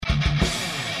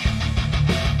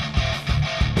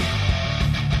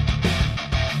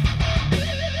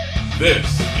This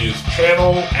is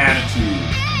Channel Attitude.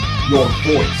 Your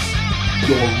voice,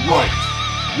 your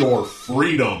right, your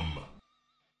freedom.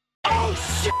 Oh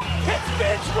shit! It's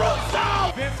Vince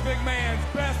Russo! Vince McMahon's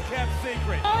best-kept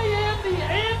secret. I am the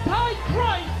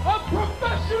Antichrist of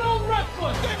professional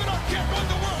wrestling. David Arquette won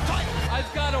the world title.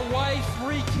 I've got a wife,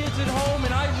 3 kids at home,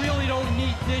 and I really don't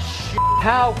need this shit.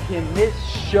 How can this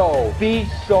show be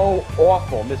so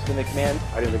awful, Mr. McMahon?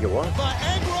 I didn't think it was.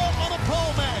 Viagra on a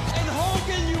pole match. And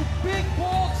Hogan, you big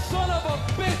bald son of a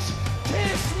bitch,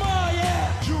 kiss my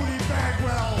ass. Judy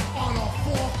Bagwell on a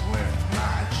forklift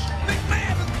match.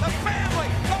 McMahon, the family,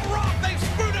 the Rock, they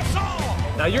screwed us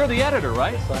all. Now you're the editor,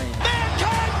 right?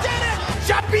 Mankind did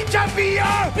it! Jumpy,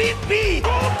 beep.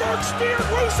 Goldberg steered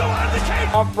Russo out of the cage.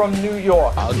 I'm from New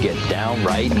York. I'll get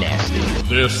downright nasty.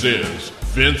 This is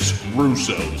Vince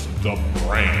Russo's The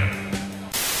Brand.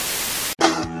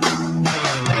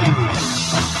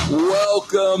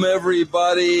 Welcome,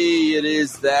 everybody. It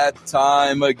is that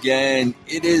time again.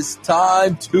 It is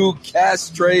time to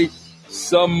castrate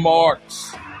some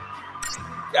marks.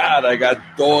 God, I got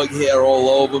dog hair all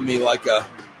over me like a...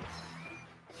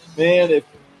 Man,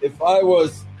 if I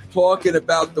was talking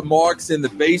about the marks in the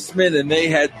basement and they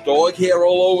had dog hair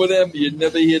all over them, you'd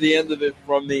never hear the end of it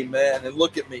from me, man. And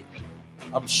look at me.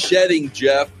 I'm shedding,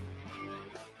 Jeff.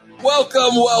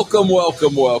 Welcome.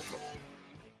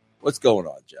 What's going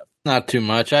on, Jeff? Not too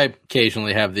much. I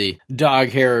occasionally have the dog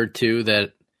hair or two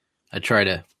that I try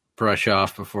to brush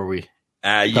off before we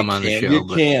come on the show. You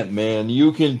can't, man.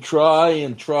 You can try,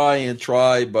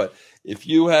 but if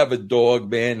you have a dog,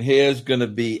 man, hair's going to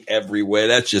be everywhere.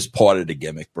 That's just part of the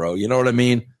gimmick, bro. You know what I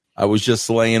mean? I was just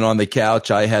laying on the couch.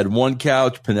 I had one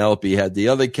couch. Penelope had the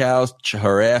other couch.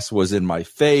 Her ass was in my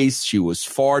face. She was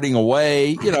farting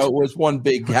away. You know, it was one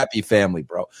big happy family,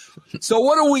 bro. So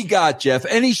what do we got, Jeff?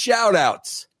 Any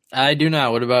shout-outs? I do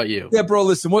not. What about you? Yeah, bro,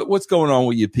 listen, what's going on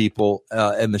with you people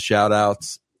and the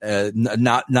shout-outs?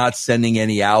 Not sending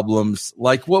any albums.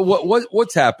 Like,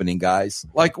 what's happening, guys?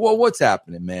 Like, what's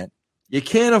happening, man? You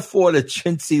can't afford a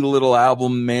chintzy little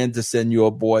album, man, to send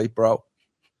your boy, bro.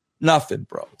 Nothing,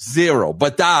 bro. Zero.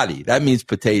 Batati. That means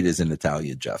potatoes in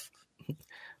Italian, Jeff.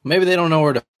 Maybe they don't know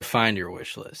where to find your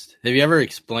wish list. Have you ever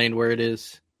explained where it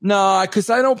is? No,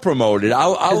 because I don't promote it.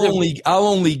 I'll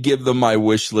only give them my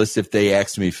wish list if they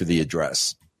ask me for the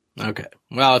address. Okay.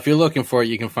 Well, if you're looking for it,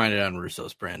 you can find it on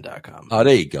russosbrand.com. Oh,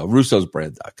 there you go.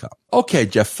 russosbrand.com. Okay,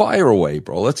 Jeff, fire away,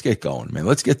 bro. Let's get going, man.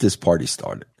 Let's get this party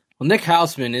started. Well, Nick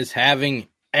Hausman is having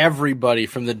everybody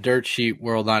from the dirt sheet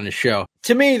world on the show.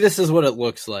 To me, this is what it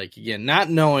looks like. Again, not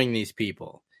knowing these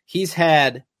people. He's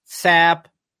had Sapp,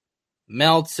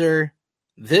 Meltzer.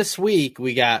 This week,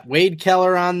 we got Wade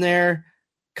Keller on there.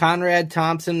 Conrad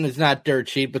Thompson is not dirt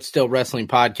sheet, but still wrestling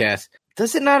podcast.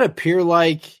 Does it not appear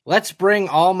like, let's bring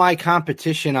all my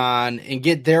competition on and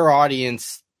get their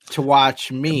audience to watch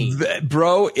me?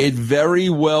 Bro, it very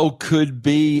well could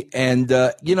be. And,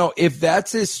 if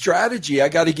that's his strategy, I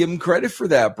got to give him credit for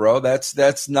that, bro.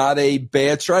 That's not a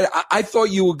bad strategy. I thought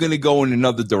you were going to go in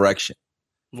another direction.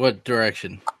 What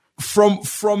direction? From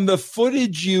the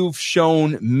footage you've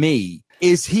shown me,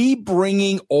 is he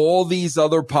bringing all these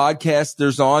other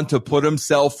podcasters on to put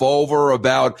himself over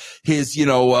about his,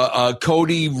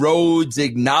 Cody Rhodes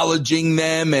acknowledging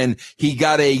them, and he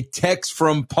got a text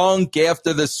from Punk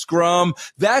after the scrum?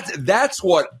 That's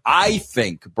what I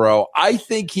think, bro. I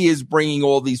think he is bringing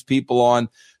all these people on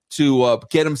to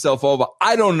get himself over.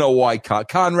 I don't know why,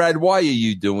 Conrad. Why are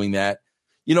you doing that?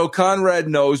 Conrad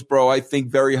knows, bro. I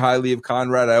think very highly of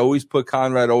Conrad. I always put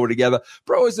Conrad over together,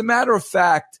 bro. As a matter of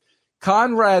fact,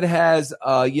 Conrad has,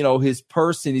 his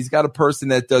person. He's got a person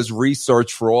that does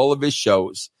research for all of his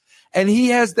shows. And he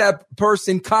has that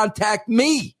person contact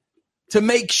me to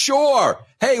make sure,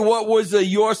 hey, what was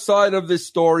your side of this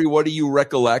story? What do you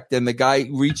recollect? And the guy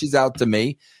reaches out to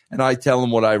me, and I tell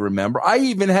him what I remember. I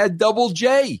even had Double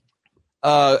J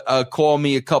call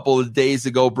me a couple of days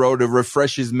ago, bro, to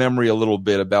refresh his memory a little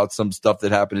bit about some stuff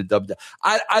that happened at Double J.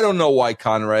 I don't know why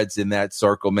Conrad's in that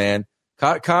circle, man.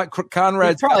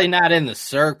 Conrad's probably not in the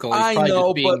circle. He's probably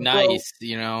just being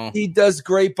nice, He does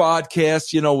great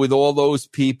podcasts, with all those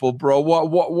people, bro.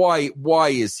 Why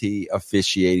is he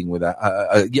officiating with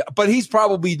that? Yeah, but he's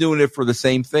probably doing it for the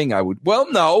same thing.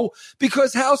 No,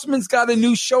 because Hausman's got a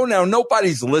new show now.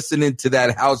 Nobody's listening to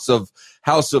that House of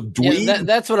Dweeb. Yeah,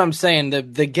 that's what I'm saying.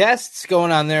 The guests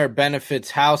going on there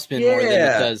benefits Hausman more than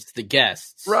it does the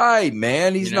guests. Right,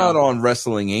 man. He's not on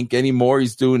Wrestling Inc. anymore.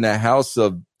 He's doing the House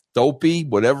of Dopey,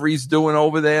 whatever he's doing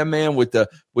over there, man, with the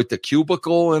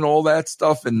cubicle and all that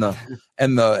stuff, and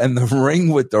the ring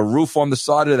with the roof on the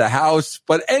side of the house.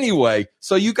 But anyway,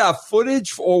 so you got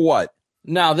footage or what?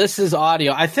 No, this is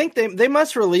audio. I think they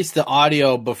must release the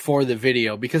audio before the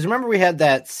video, because remember we had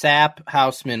that Sap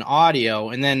Houseman audio,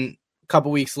 and then a couple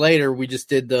weeks later we just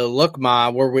did the Look Ma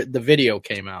where the video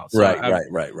came out. So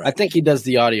Right. I think he does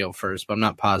the audio first, but I'm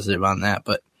not positive on that.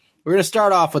 But we're going to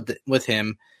start off with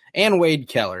him and Wade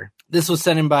Keller. This was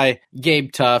sent in by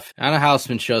Gabe Tuff on a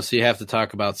Houseman show, so you have to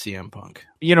talk about CM Punk.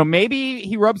 Maybe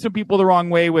he rubbed some people the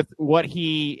wrong way with what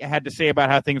he had to say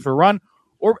about how things were run.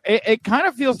 Or it kind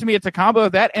of feels to me it's a combo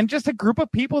of that and just a group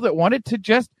of people that wanted to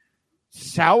just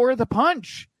sour the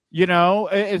punch,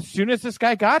 as soon as this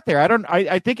guy got there.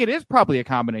 I think it is probably a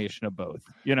combination of both,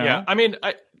 Yeah, I mean,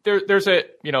 there's a,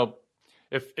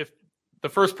 if the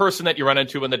first person that you run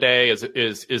into in the day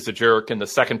is a jerk, and the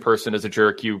second person is a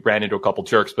jerk, you ran into a couple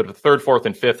jerks, but if the third, fourth,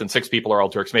 and fifth, and sixth people are all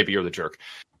jerks, maybe you're the jerk.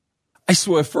 I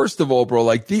swear, first of all, bro,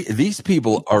 like these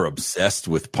people are obsessed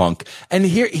with Punk. And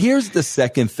here's the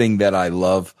second thing that I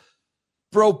love.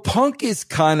 Bro, Punk is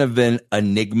kind of an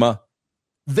enigma.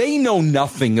 They know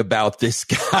nothing about this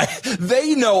guy.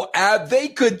 They know,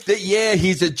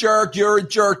 he's a jerk. You're a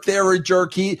jerk. They're a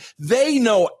jerk. They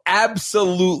know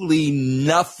absolutely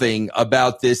nothing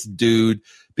about this dude,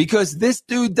 because this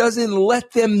dude doesn't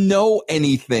let them know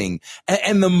anything.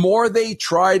 And the more they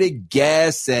try to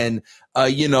guess and,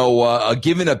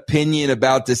 give an opinion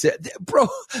about this, bro,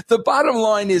 the bottom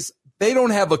line is they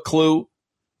don't have a clue.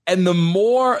 And the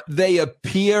more they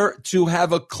appear to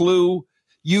have a clue,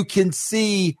 you can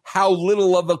see how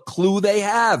little of a clue they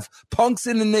have. Punk's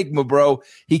an enigma, bro.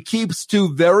 He keeps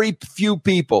to very few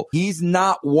people. He's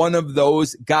not one of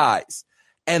those guys.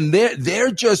 And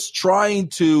they're just trying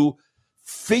to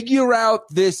figure out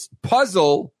this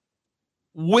puzzle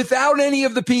without any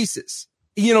of the pieces.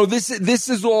 This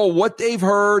is all what they've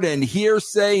heard and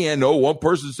hearsay, and one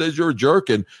person says you're a jerk,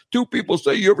 and two people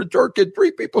say you're a jerk, and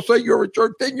three people say you're a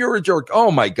jerk, then you're a jerk. Oh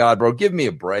my God, bro, give me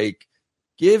a break.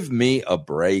 Give me a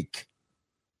break.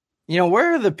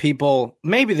 Where are the people?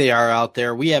 Maybe they are out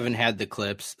there. We haven't had the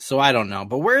clips, so I don't know.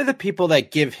 But where are the people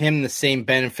that give him the same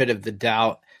benefit of the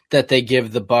doubt that they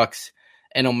give the Bucks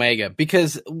and Omega?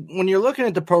 Because when you're looking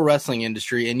at the pro wrestling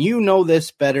industry, and you know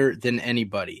this better than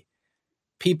anybody,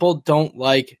 people don't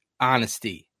like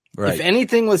honesty. Right. If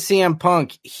anything with CM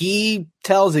Punk, he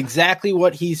tells exactly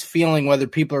what he's feeling, whether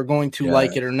people are going to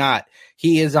like it or not.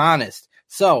 He is honest.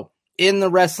 So in the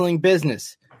wrestling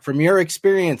business, from your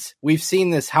experience, we've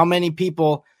seen this. How many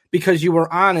people, because you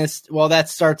were honest, well, that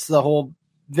starts the whole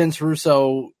Vince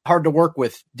Russo hard to work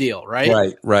with deal,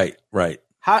 right? Right.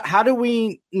 How do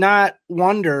we not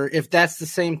wonder if that's the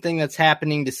same thing that's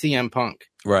happening to CM Punk?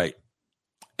 Right.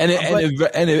 And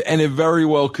it very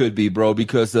well could be, bro,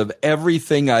 because of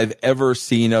everything I've ever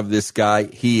seen of this guy.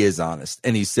 He is honest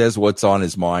and he says what's on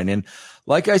his mind. And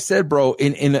like I said, bro,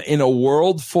 in a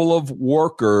world full of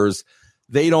workers,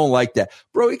 they don't like that.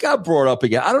 Bro, he got brought up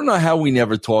again. I don't know how we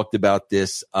never talked about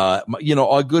this.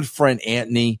 Our good friend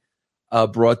Anthony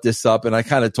brought this up, and I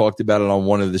kind of talked about it on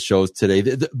one of the shows today.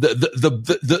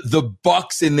 The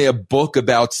Bucks in their book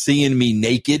about seeing me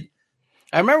naked.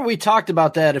 I remember we talked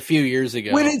about that a few years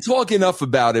ago. We didn't talk enough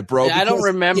about it, bro. Yeah, I don't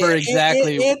remember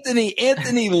exactly.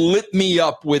 Anthony lit me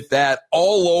up with that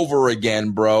all over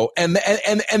again, bro. And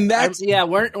that's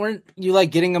weren't you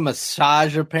like getting a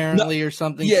massage apparently or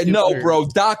something? Yeah, no, bro.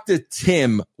 Dr.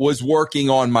 Tim was working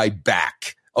on my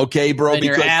back. Okay, bro. And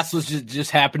your ass was just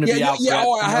happened to be out.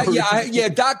 Yeah.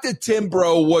 Dr. Tim,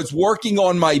 bro, was working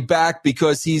on my back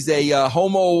because he's a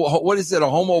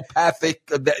homopathic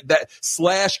that /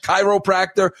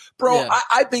 chiropractor, bro. Yeah.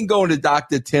 I've been going to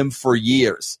Dr. Tim for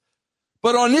years.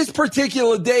 But on this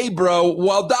particular day, bro,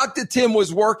 while Dr. Tim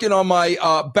was working on my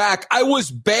back, I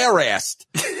was bare-assed.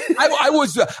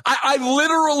 I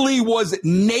literally was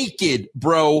naked,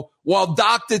 bro, while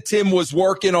Dr. Tim was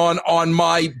working on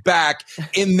my back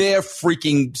in their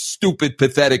freaking stupid,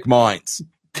 pathetic minds.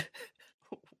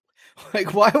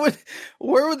 Like,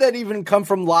 where would that even come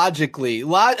from logically?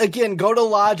 Again, go to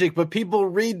logic, but people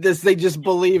read this, they just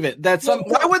believe it.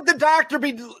 Why would the doctor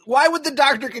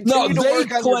continue to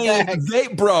work on your back?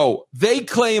 They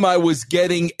claim I was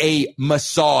getting a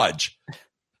massage.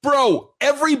 Bro,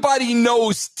 everybody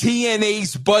knows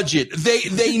TNA's budget.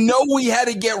 They know we had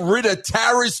to get rid of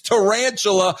Tara's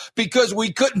Tarantula because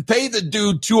we couldn't pay the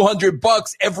dude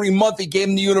 $200 every month he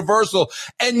came to Universal.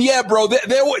 And yeah, bro,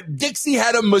 Dixie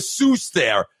had a masseuse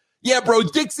there. Yeah, bro,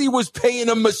 Dixie was paying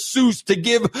a masseuse to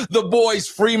give the boys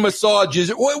free massages.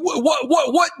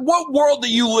 What world are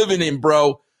you living in,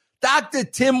 bro? Dr.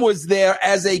 Tim was there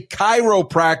as a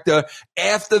chiropractor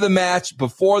after the match,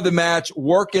 before the match,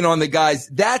 working on the guys.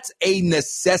 That's a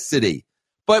necessity.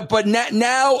 But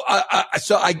now,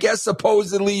 so I guess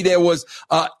supposedly there was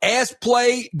ass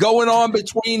play going on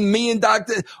between me and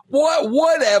Dr.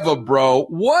 Whatever, bro.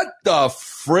 What the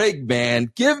frig,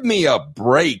 man? Give me a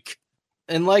break.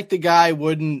 And like the guy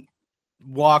wouldn't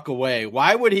walk away.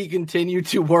 Why would he continue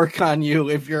to work on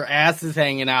you if your ass is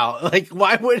hanging out? Like,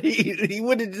 why would he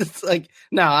would have just like,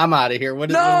 no, I'm out of here. What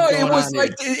is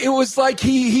it was like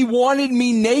he wanted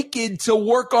me naked to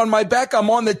work on my back.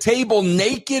 I'm on the table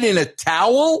naked in a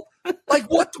towel. Like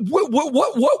what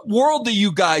world do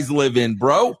you guys live in,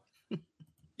 bro?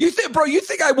 You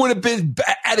think I would have been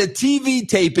at a TV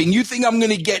taping? You think I'm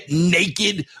going to get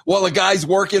naked while a guy's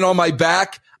working on my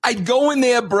back? I'd go in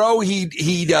there, bro.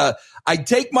 I'd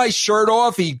take my shirt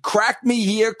off. He'd crack me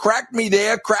here, crack me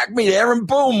there, and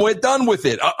boom, we're done with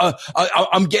it.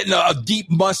 I'm getting a deep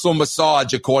muscle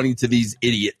massage, according to these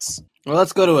idiots. Well,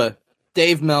 let's go to a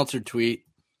Dave Meltzer tweet.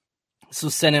 This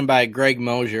was sent in by Greg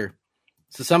Mosier.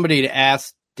 So somebody had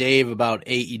asked Dave about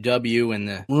AEW and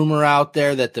the rumor out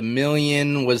there that the 1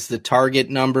 million was the target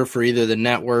number for either the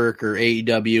network or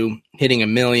AEW hitting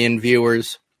 1 million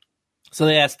viewers. So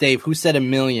they asked Dave, who said 1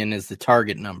 million is the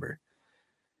target number?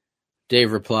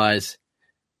 Dave replies,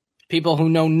 people who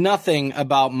know nothing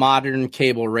about modern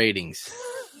cable ratings.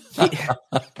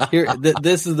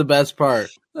 This is the best part.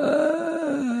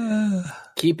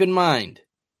 Keep in mind,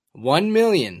 1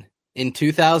 million in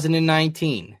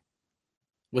 2019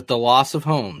 with the loss of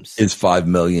homes. It's 5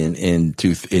 million in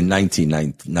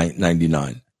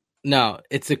 1999. No,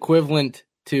 it's equivalent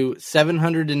to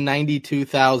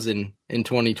 792,000 in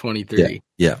 2023.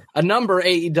 Yeah. A number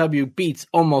AEW beats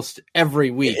almost every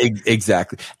week.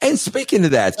 Exactly. And speaking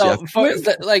of that, Jeff.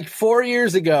 Like 4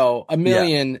 years ago, 1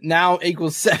 million now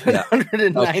equals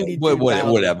 792,000. Okay,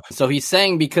 whatever. So he's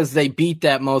saying because they beat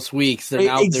that most weeks, they're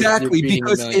now exactly, they're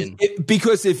because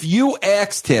because if you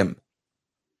asked him,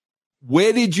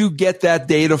 where did you get that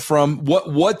data from?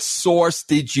 What source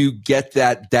did you get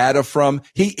that data from?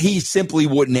 He simply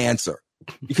wouldn't answer.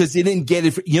 Because he didn't get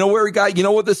it. You know where he got? You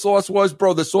know what the source was,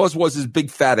 bro? The source was his big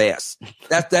fat ass.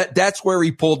 That's where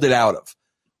he pulled it out of.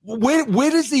 Where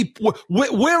does he?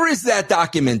 Where is that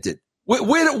documented?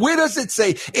 Where does it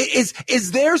say?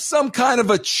 Is there some kind of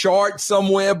a chart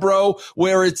somewhere, bro,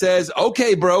 where it says,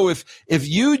 okay, bro, if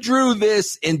you drew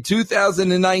this in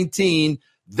 2019,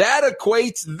 that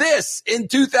equates this in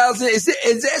 2000? Is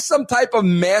there some type of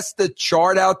master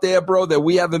chart out there, bro, that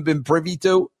we haven't been privy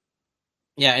to?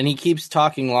 Yeah, and he keeps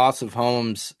talking loss of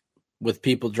homes with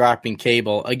people dropping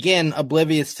cable. Again,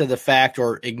 oblivious to the fact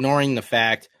or ignoring the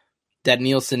fact that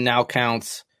Nielsen now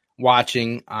counts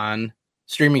watching on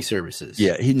streaming services.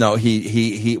 Yeah, he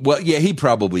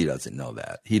probably doesn't know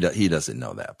that. He doesn't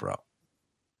know that, bro.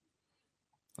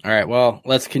 All right, well,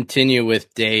 let's continue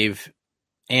with Dave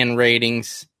and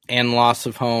ratings and loss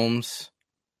of homes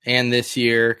and this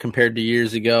year compared to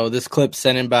years ago. This clip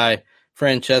sent in by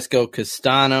Francesco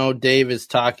Castano. Dave is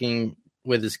talking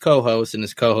with his co-host, and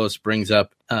his co-host brings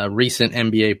up recent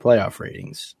NBA playoff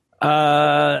ratings.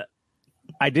 I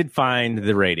did find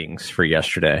the ratings for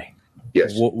yesterday.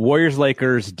 Yes.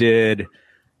 Warriors-Lakers did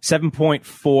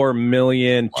 7.4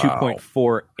 million,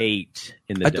 2.48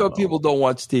 in the demo. I thought people don't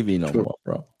watch TV no more,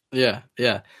 bro. Yeah.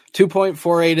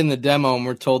 2.48 in the demo, and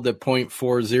we're told that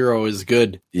 0.40 is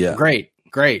good. Yeah. Great.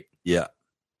 Yeah.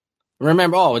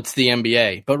 Remember, it's the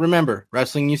NBA. But remember,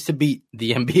 wrestling used to beat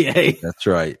the NBA. That's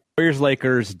right.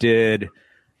 Warriors-Lakers did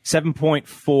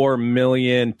 7.4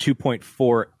 million,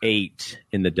 2.48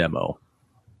 in the demo.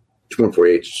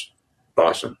 2.48 is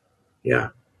awesome. Yeah.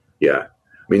 I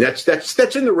mean,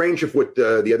 that's in the range of what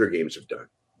the other games have done.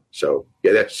 So,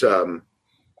 yeah, that's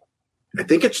I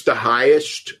think it's the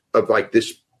highest of like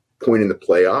this point in the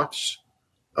playoffs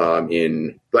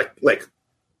in like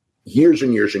years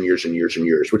and years,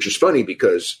 which is funny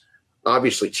because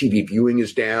obviously TV viewing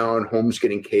is down, homes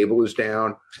getting cable is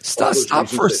down. Stop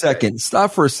for a second,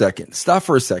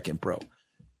 bro.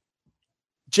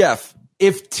 Jeff,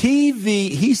 if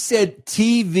he said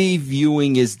TV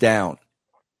viewing is down,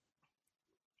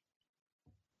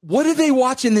 what are they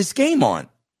watching this game on?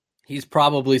 He's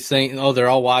probably saying, they're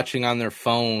all watching on their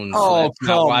phones. Oh, come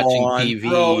not watching on,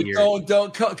 TV. Bro,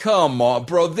 come on,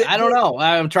 bro. I don't know.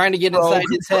 I'm trying to get inside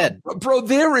his head. Bro,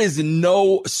 there is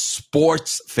no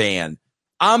sports fan.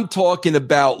 I'm talking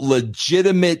about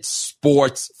legitimate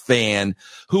sports fan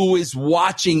who is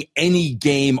watching any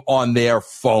game on their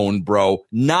phone, bro.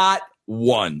 Not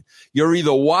one. You're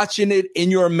either watching it in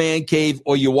your man cave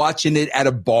or you're watching it at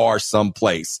a bar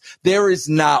someplace. There is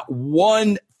not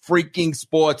one freaking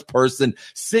sports person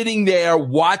sitting there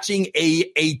watching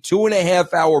a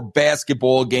 2.5 hour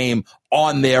basketball game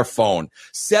on their phone.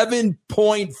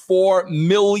 7.4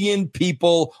 million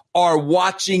people are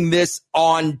watching this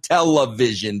on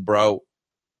television, bro.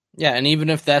 Yeah, and even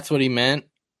if that's what he meant,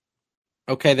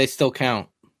 okay, they still count.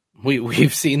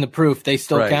 We've seen the proof. They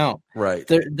still count. Right.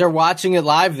 They're watching it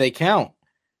live. They count.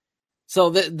 So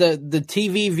the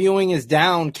TV viewing is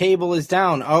down. Cable is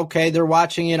down. Okay, they're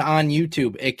watching it on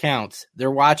YouTube. It counts.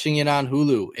 They're watching it on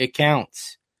Hulu. It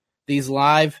counts. These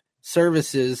live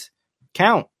services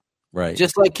count. Right.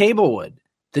 Just like cable would.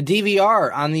 The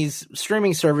DVR on these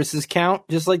streaming services count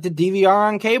just like the DVR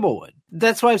on cable would.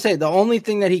 That's why I say the only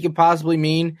thing that he could possibly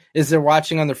mean is they're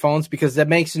watching on their phones, because that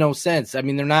makes no sense. I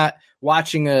mean, they're not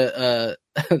watching a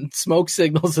smoke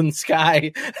signals in the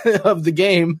sky of the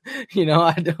game. You know,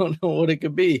 I don't know what it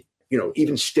could be. You know,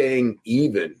 even staying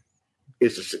even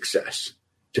is a success.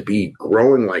 To be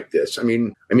growing like this. I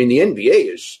mean, the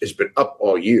NBA has been up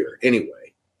all year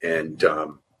anyway. And,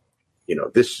 you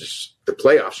know, this is the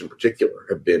playoffs in particular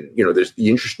have been, you know, the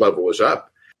interest level is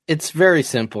up. It's very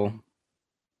simple.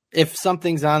 If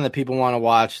something's on that people want to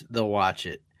watch, they'll watch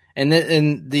it. And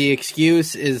the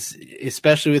excuse is,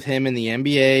 especially with him in the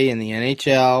NBA and the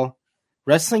NHL,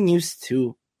 wrestling used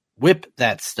to whip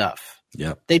that stuff.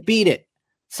 Yeah. They beat it.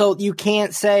 So you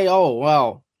can't say, oh,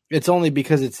 well, it's only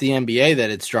because it's the NBA that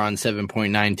it's drawn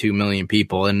 7.92 million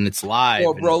people and it's live.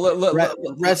 Well, bro,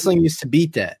 wrestling used to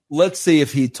beat that. Let's see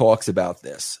if he talks about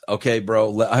this. Okay,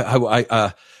 bro.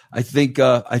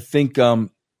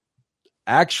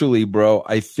 Actually, bro,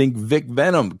 I think Vic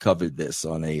Venom covered this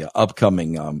on a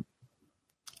upcoming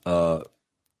Better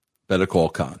Call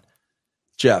Con.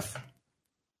 Jeff,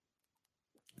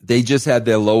 they just had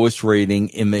their lowest rating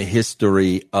in the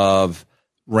history of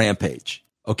Rampage.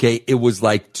 Okay, it was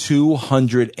like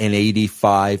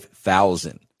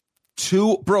 285,000.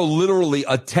 Bro, literally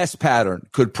a test pattern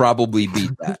could probably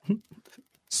beat that.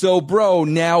 So, bro,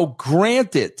 now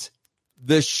granted,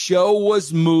 the show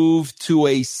was moved to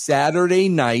a Saturday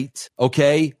night,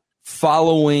 okay,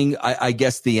 following, I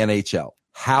guess, the NHL.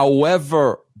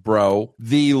 However, bro,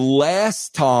 the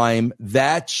last time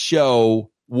that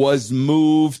show was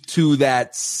moved to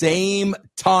that same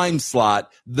time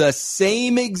slot, the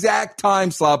same exact time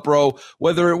slot, bro,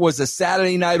 whether it was a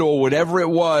Saturday night or whatever it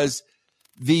was,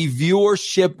 the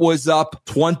viewership was up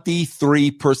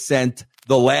 23%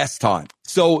 the last time.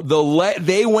 So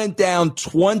they went down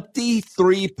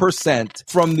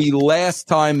 23% from the last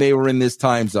time they were in this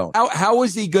time zone. How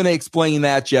is he going to explain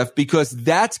that, Jeff? Because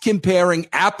that's comparing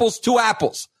apples to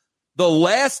apples. The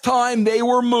last time they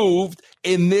were moved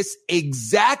in this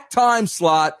exact time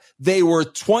slot, they were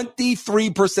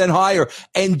 23% higher.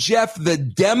 And Jeff, the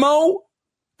demo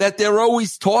that they're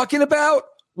always talking about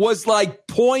was like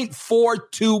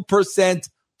 0.42%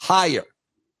 higher.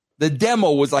 The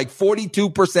demo was like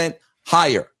 42%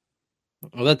 higher.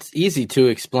 Well, that's easy to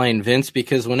explain, Vince,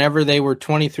 because whenever they were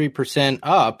 23%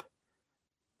 up,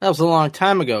 that was a long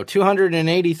time ago.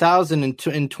 280,000 in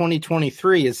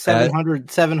 2023 is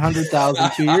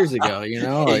 700,000 2 years ago, you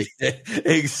know? Like,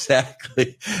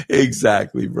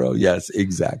 Exactly, bro. Yes,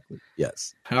 exactly.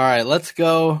 Yes. All right, let's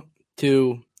go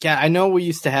to, I know we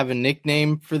used to have a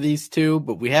nickname for these two,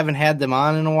 but we haven't had them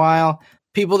on in a while.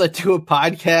 People that do a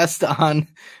podcast on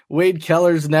Wade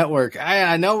Keller's network.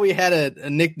 I know we had a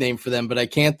nickname for them, but I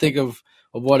can't think of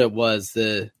what it was.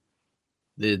 The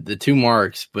two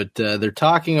marks, but they're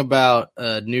talking about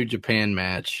a New Japan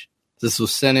match. This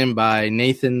was sent in by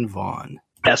Nathan Vaughn.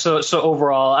 Yeah, so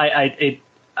overall, I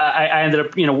ended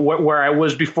up, you know, where I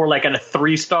was before, like at a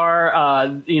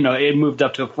 3-star. You know, it moved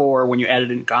up to a 4 when you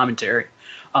added in commentary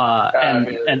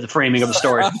and the framing of the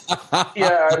story.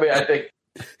 Yeah, I mean, I think.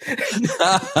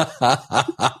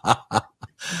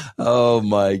 Oh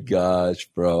my gosh,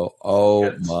 bro.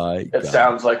 It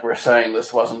sounds like we're saying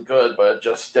this wasn't good, but it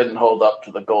just didn't hold up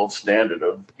to the gold standard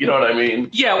of, you know what I mean?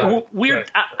 Yeah,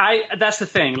 weird. I that's the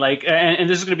thing. Like, and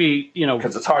this is going to be, you know,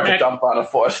 because it's hard to dump on a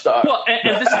 4-star. Well,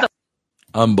 and this is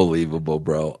unbelievable,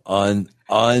 bro.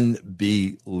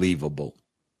 Unbelievable.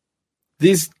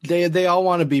 They all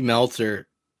want to be Meltzer.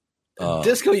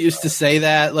 Disco used to say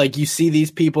that, like, you see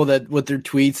these people that with their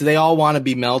tweets, they all want to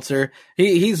be Meltzer.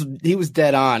 He was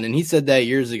dead on, and he said that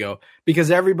years ago,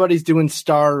 because everybody's doing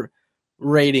star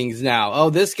ratings now. Oh,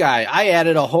 this guy, I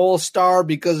added a whole star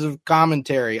because of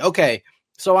commentary. Okay,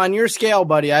 so on your scale,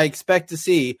 buddy, I expect to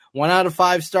see 1 out of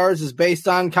 5 stars is based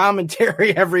on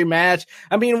commentary every match.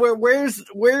 I mean,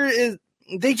 where is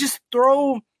they just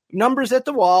throw numbers at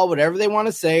the wall, whatever they want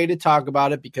to say to talk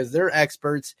about it, because they're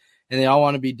experts. And they all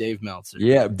want to be Dave Meltzer.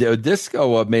 Yeah,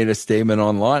 Disco made a statement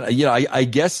online. You know, I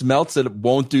guess Meltzer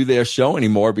won't do their show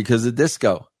anymore because of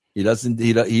Disco. He doesn't.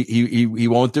 He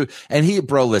won't do. And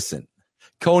bro, listen,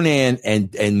 Conan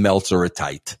and Meltzer are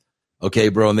tight. Okay,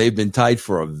 bro. And they've been tight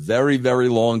for a very, very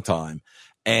long time.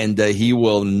 And he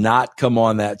will not come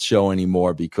on that show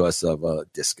anymore because of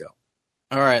Disco.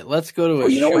 All right, let's go to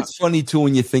you know what's funny, too,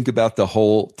 when you think about the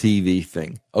whole TV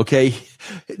thing, okay?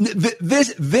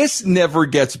 This never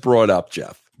gets brought up,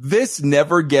 Jeff. This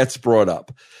never gets brought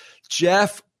up.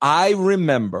 Jeff, I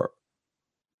remember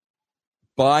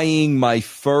buying my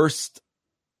first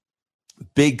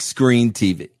big screen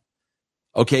TV.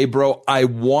 Okay, bro, I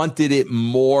wanted it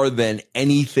more than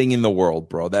anything in the world,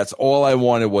 bro. That's all I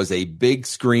wanted was a big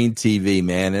screen TV,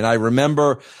 man. And I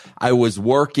remember I was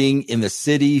working in the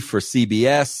city for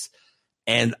CBS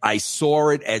and I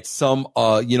saw it at some,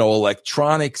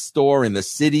 electronics store in the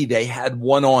city. They had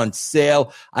one on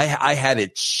sale. I had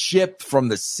it shipped from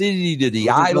the city to the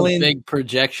island. Big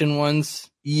projection ones.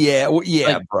 Yeah,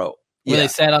 bro. Where they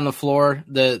sat on the floor,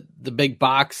 the big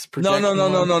box. No.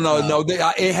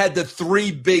 It had the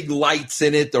 3 big lights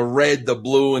in it, the red, the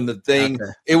blue, and the thing.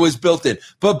 Okay. It was built in.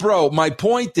 But, bro, my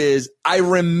point is, I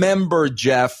remember,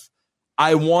 Jeff,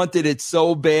 I wanted it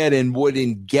so bad and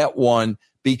wouldn't get one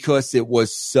because it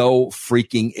was so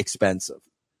freaking expensive.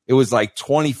 It was like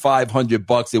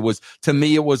 $2,500. It was, to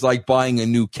me, it was like buying a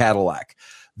new Cadillac.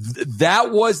 That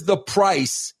was the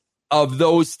price of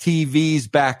those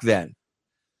TVs back then.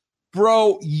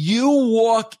 Bro, you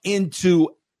walk into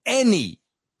any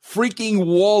freaking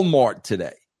Walmart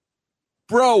today.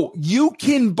 Bro, you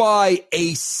can buy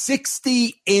a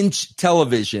 60-inch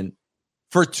television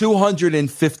for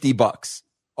 $250.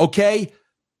 Okay?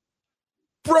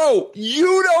 Bro,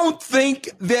 you don't think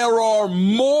there are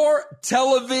more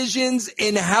televisions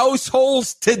in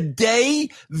households today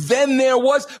than there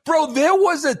was? Bro, there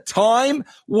was a time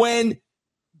when,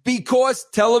 because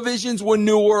televisions were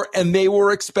newer and they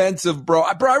were expensive, bro.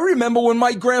 I remember when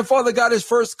my grandfather got his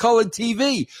first colored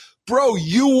TV. Bro,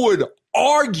 you would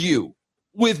argue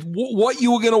with what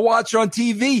you were going to watch on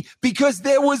TV because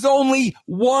there was only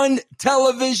one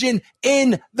television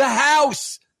in the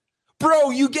house. Bro,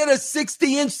 you get a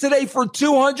 60-inch today for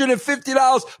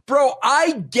 $250. Bro,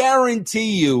 I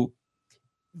guarantee you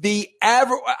the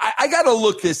average, I got to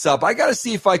look this up. I got to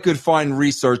see if I could find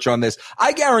research on this.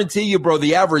 I guarantee you, bro,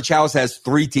 the average house has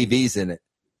 3 TVs in it.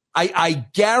 I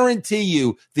guarantee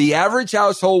you the average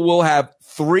household will have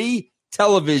 3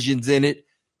 televisions in it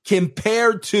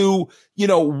compared to,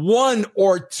 1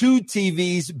 or 2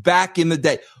 TVs back in the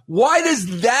day. Why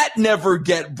does that never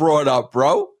get brought up,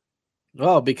 bro?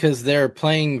 Well, because they're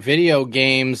playing video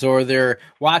games or they're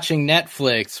watching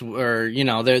Netflix or,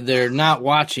 they're not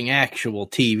watching actual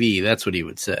TV. That's what he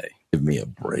would say. Give me a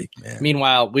break, man.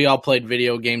 Meanwhile, we all played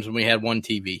video games when we had one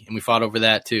TV and we fought over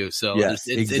that too. So yes,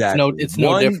 exactly. it's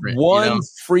no different. One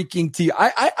freaking TV.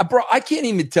 Bro, I can't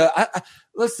even tell.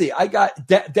 Let's see. I got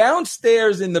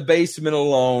downstairs in the basement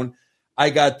alone. I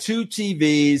got 2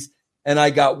 TVs and I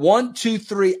got 1, 2,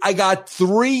 3. I got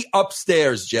 3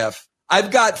 upstairs, Jeff. I've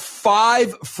got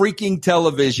 5 freaking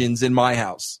televisions in my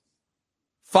house.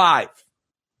 5.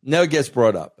 Never gets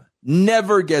brought up.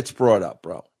 Never gets brought up,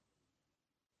 bro.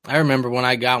 I remember when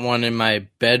I got one in my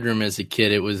bedroom as a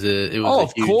kid. It was a huge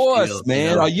of course, deal,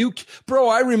 man. Are you, bro?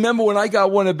 I remember when I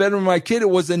got one in a bedroom of my kid. It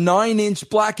was a 9-inch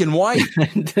black and white.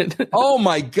 Oh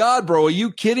my God, bro! Are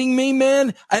you kidding me,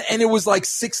 man? And it was like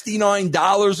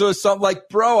 $69 or something. Like,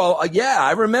 bro, yeah,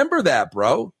 I remember that,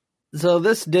 bro. So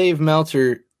this Dave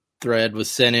Meltzer thread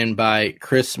was sent in by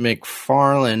Chris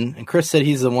McFarlane, and Chris said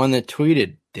he's the one that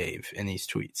tweeted Dave in these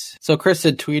tweets. So Chris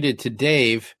had tweeted to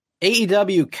Dave,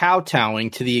 AEW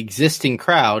kowtowing to the existing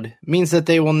crowd means that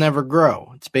they will never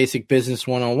grow. It's basic business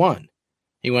 101.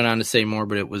 He went on to say more,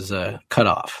 but it was cut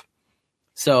off.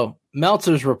 So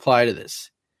Meltzer's reply to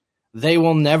this, they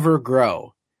will never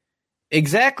grow.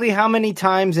 Exactly how many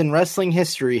times in wrestling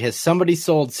history has somebody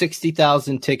sold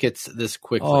 60,000 tickets this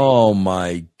quickly? Oh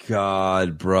my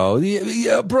God, bro!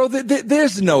 Yeah, bro.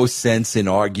 There's no sense in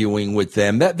arguing with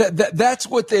them. That's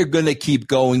what they're gonna keep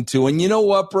going to. And you know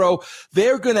what, bro?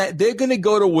 They're gonna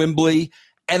go to Wembley,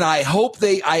 and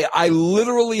I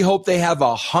literally hope they have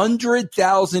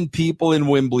 100,000 people in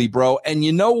Wembley, bro. And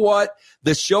you know what?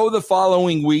 The show the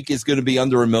following week is gonna be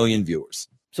under 1 million viewers.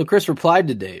 So Chris replied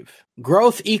to Dave,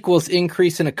 growth equals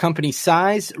increase in a company's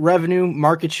size, revenue,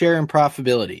 market share, and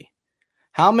profitability.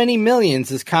 How many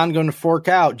millions is Khan going to fork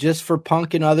out just for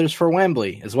Punk and others for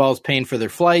Wembley, as well as paying for their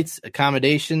flights,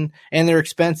 accommodation, and their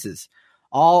expenses,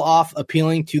 all off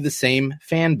appealing to the same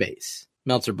fan base?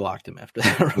 Meltzer blocked him after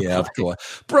that. Yeah, of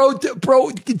course. Bro,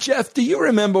 Jeff, do you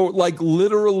remember, like,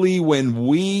 literally when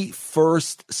we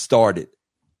first started?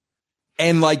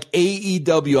 And like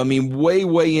AEW, I mean, way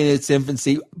in its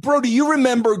infancy. Bro, do you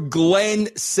remember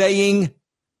Glenn saying,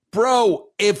 Bro,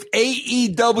 if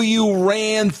AEW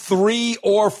ran 3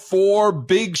 or 4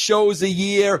 big shows a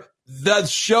year, the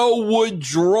show would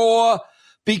draw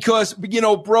because,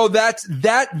 bro, that's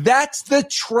the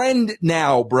trend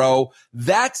now, bro.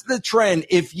 That's the trend.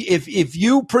 If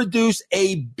you produce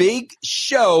a big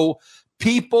show,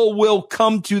 people will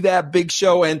come to that big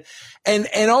show. And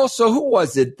also, who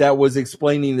was it that was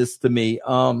explaining this to me?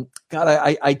 God,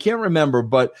 I can't remember,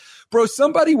 but bro,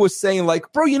 somebody was saying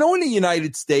like, bro, in the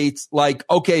United States, like,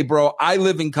 okay, bro, I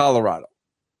live in Colorado.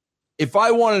 If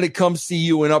I wanted to come see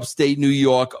you in upstate New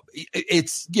York,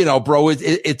 it's, bro,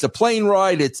 it's a plane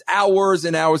ride. It's hours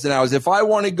and hours and hours. If I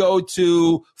want to go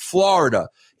to Florida,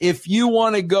 if you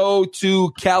want to go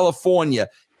to California,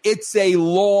 it's a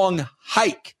long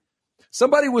hike.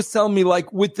 Somebody was telling me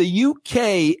like with the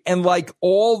UK and like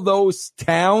all those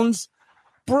towns,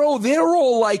 bro, they're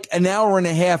all like an hour and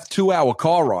a half, 2-hour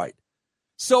car ride.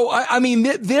 So, I mean,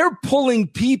 they're pulling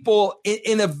people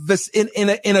in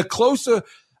a closer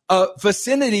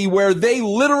vicinity where they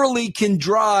literally can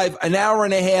drive an hour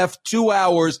and a half, 2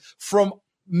 hours from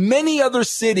many other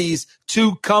cities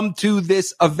to come to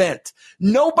this event.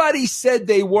 Nobody said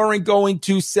they weren't going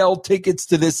to sell tickets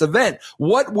to this event.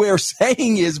 What we're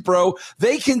saying is, bro,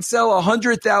 they can sell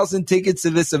 100,000 tickets to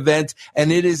this event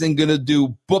and it isn't going to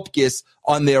do bupkis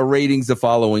on their ratings the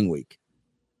following week.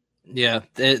 Yeah,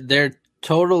 they're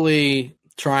totally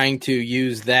trying to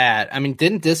use that. I mean,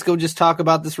 didn't Disco just talk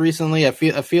about this recently? I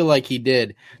feel like he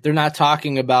did. They're not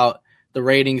talking about the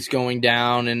ratings going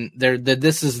down, and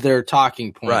this is their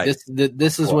talking point. Right.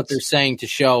 This is what they're saying to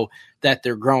show that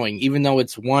they're growing, even though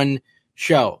it's one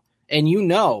show. And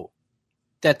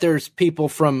that there's people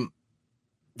from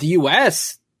the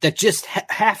U.S. that just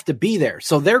have to be there,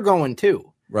 so they're going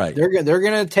too. Right. They're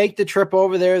going to take the trip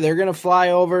over there. They're going to fly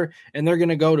over, and they're going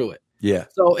to go to it. Yeah.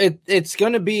 So it's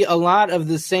going to be a lot of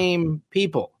the same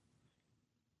people.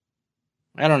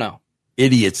 I don't know.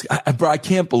 Idiots. Bro, I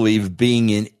can't believe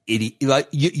being an idiot. Like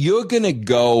you're going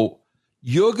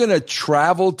to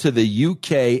travel to the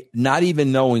UK not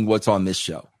even knowing what's on this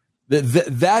show.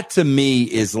 That to me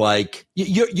is like,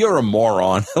 you're a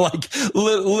moron. Like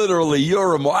literally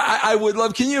you're a moron. I would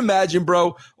love, can you imagine,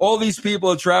 bro? All these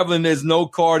people are traveling. There's no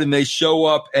card and they show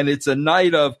up and it's a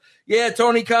night of, yeah,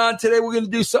 Tony Khan, today we're going to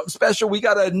do something special. We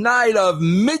got a night of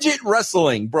midget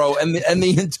wrestling, bro. And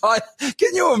the entire,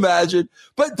 can you imagine?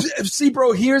 But see,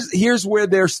 bro, here's where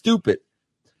they're stupid,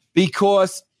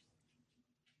 because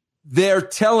they're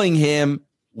telling him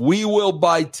we will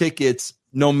buy tickets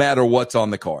no matter what's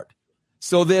on the card.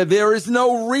 So there is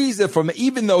no reason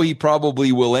even though he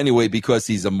probably will anyway because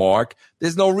he's a mark,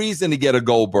 there's no reason to get a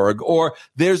Goldberg, or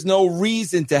there's no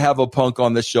reason to have a Punk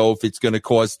on the show if it's going to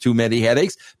cause too many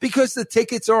headaches because the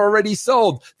tickets are already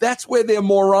sold. That's where they're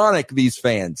moronic, these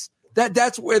fans.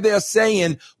 That's where they're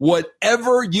saying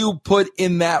whatever you put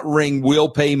in that ring, we'll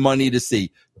pay money to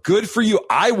see. Good for you.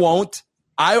 I won't.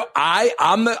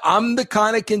 I'm the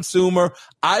kind of consumer.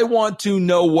 I want to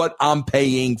know what I'm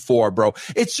paying for, bro.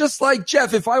 It's just like,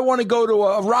 Jeff, if I want to go to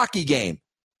a Rocky game,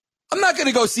 I'm not going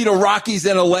to go see the Rockies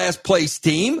and a last place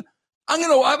team. I'm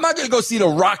not going to go see the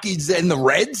Rockies and the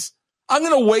Reds. I'm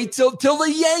going to wait till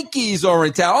the Yankees are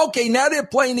in town. Okay, now they're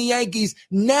playing the Yankees.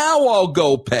 Now I'll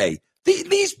go pay.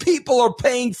 These people are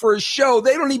paying for a show.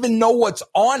 They don't even know what's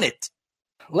on it.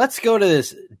 Let's go to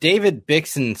this David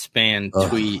Bixenspan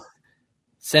tweet.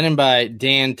 Sent in by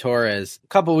Dan Torres a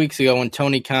couple weeks ago when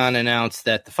Tony Khan announced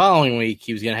that the following week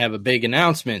he was going to have a big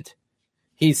announcement.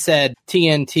 He said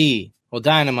TNT, well,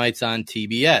 Dynamite's on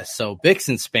TBS. So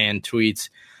Bixenspan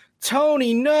tweets,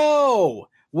 Tony, no!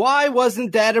 Why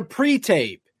wasn't that a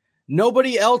pre-tape?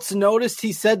 Nobody else noticed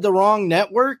he said the wrong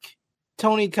network?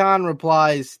 Tony Khan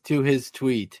replies to his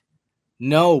tweet,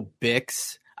 no,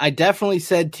 Bix. I definitely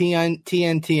said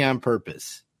TNT on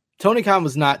purpose. Tony Khan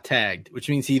was not tagged, which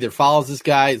means he either follows this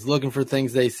guy, is looking for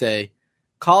things they say,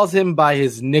 calls him by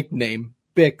his nickname,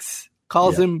 Bix,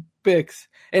 calls him Bix,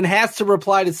 and has to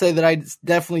reply to say that I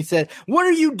definitely said, what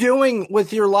are you doing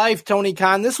with your life, Tony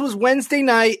Khan? This was Wednesday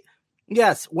night.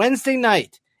 Yes, Wednesday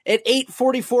night at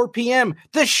 8:44 p.m.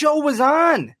 The show was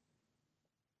on.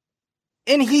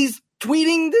 And he's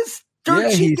tweeting this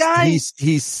dirt sheet guy.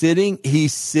 He's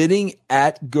sitting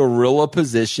at gorilla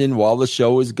position while the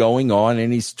show is going on,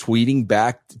 and he's tweeting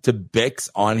back to Bix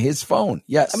on his phone.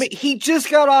 Yes. I mean, he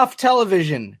just got off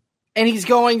television, and he's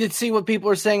going to see what people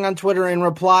are saying on Twitter and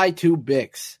reply to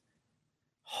Bix.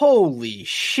 Holy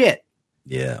shit.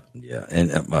 Yeah.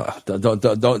 And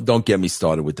don't get me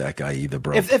started with that guy either,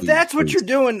 bro. If that's what you're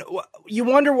doing, you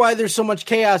wonder why there's so much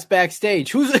chaos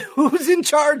backstage. Who's in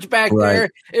charge back there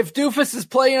if Doofus is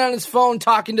playing on his phone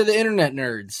talking to the internet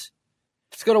nerds?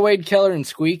 Let's go to Wade Keller and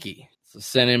Squeaky. So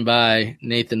sent in by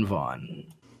Nathan Vaughn.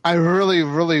 I really,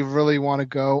 really, really want to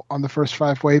go on the first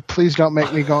 5-way. Please don't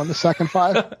make me go on the second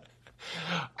 5.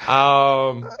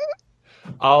 I'll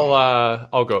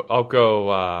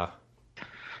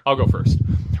go first.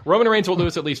 Roman Reigns will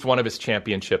lose at least one of his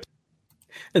championships.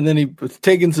 And then he was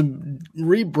taking some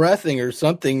re-breathing or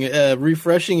something,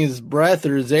 refreshing his breath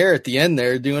or his air at the end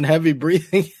there, doing heavy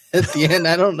breathing at the end.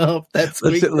 I don't know if that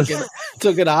squeak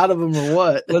took it out of him or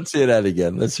what. Let's hear that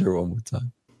again. Let's hear it one more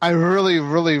time. I really,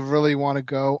 really, really want to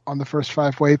go on the first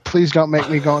 5-way. Please don't make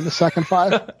me go on the second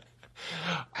 5.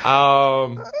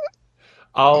 I'll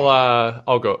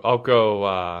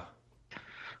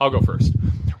go first.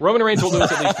 Roman Reigns will lose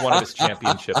at least one of his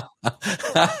championships.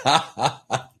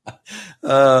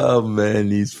 Oh man,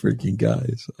 these freaking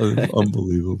guys.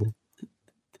 Unbelievable.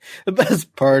 The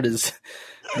best part is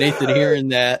Nathan hearing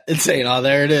that and saying, "Oh,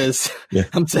 there it is." Yeah.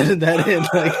 I'm sending that in.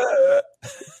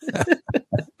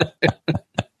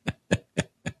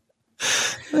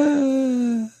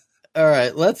 All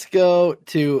right, let's go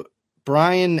to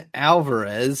Bryan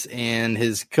Alvarez and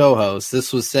his co-host.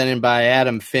 This was sent in by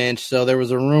Adam Finch. So there was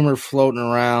a rumor floating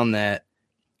around that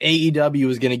AEW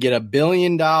was going to get $1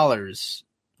 billion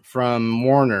from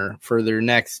Warner for their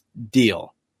next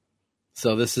deal.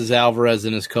 So this is Alvarez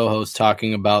and his co-host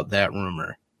talking about that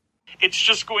rumor. It's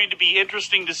just going to be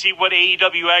interesting to see what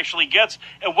AEW actually gets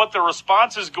and what the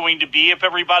response is going to be if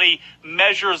everybody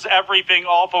measures everything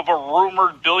off of a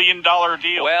rumored $1 billion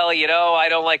deal. Well, I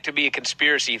don't like to be a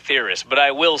conspiracy theorist, but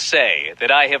I will say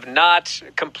that I have not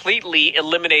completely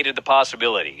eliminated the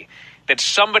possibility that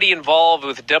somebody involved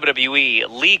with WWE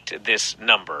leaked this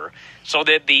number so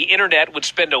that the internet would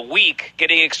spend a week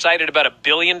getting excited about $1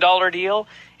 billion deal,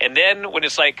 and then when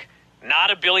it's like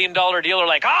not $1 billion deal, they're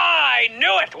like, I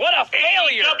knew it! What a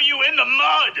failure! AEW in the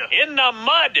mud! In the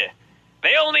mud!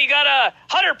 They only got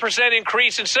 100%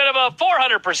 increase instead of a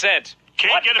 400%.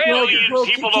 Can't get 1 million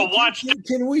people to watch.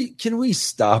 Can we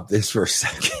stop this for a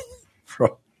second,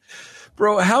 bro?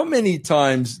 How many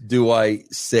times do I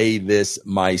say this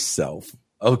myself?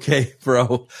 Okay,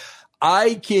 bro.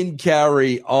 I can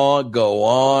go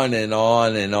on and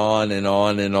on and on and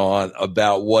on and on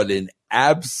about what an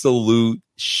absolute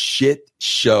shit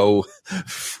show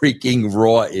freaking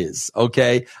Raw is.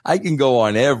 Okay. I can go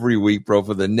on every week, bro,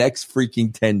 for the next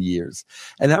freaking 10 years.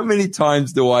 And how many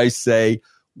times do I say,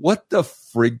 what the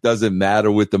freak doesn't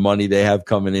matter with the money they have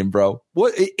coming in, bro?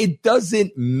 It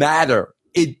doesn't matter.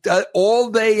 All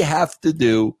they have to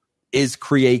do is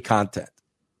create content.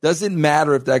 Doesn't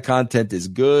matter if that content is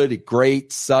good,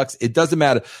 great, sucks. It doesn't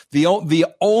matter. The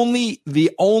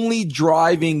only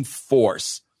driving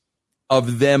force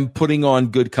of them putting on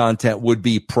good content would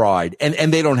be pride.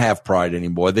 And they don't have pride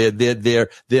anymore.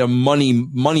 They're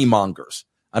money mongers.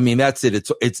 I mean, that's it.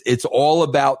 It's all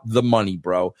about the money,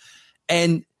 bro.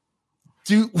 And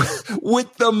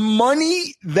with the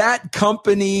money that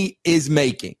company is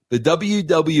making, the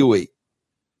WWE,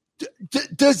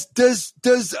 does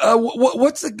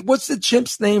what's the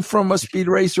chimp's name from a Speed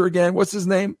Racer again? What's his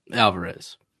name?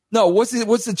 Alvarez. No, what's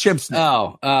the chimp's name?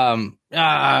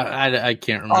 I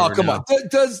can't remember. Oh, come on.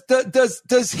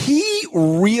 Does he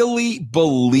really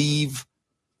believe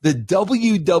the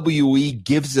WWE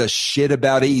gives a shit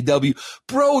about AEW?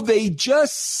 Bro, they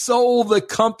just sold the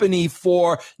company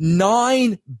for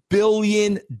 $9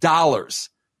 billion.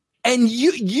 And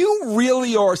you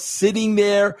really are sitting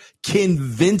there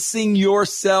convincing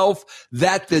yourself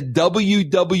that the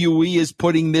WWE is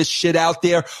putting this shit out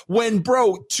there when,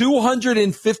 bro,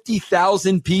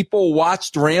 250,000 people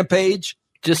watched Rampage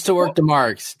just to work the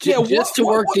marks, just to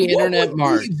work the internet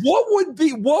marks. What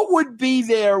would be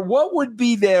their what would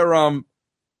be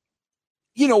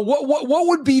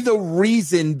the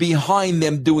reason behind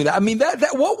them doing that? I mean, that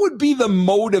what would be the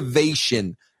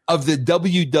motivation of the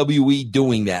WWE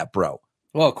doing that, bro?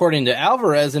 Well, according to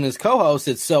Alvarez and his co-host,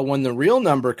 it's so when the real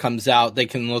number comes out, they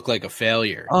can look like a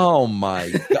failure. Oh my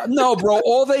God. No, bro.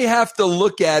 All they have to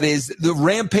look at is the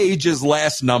Rampage's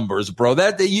last numbers, bro.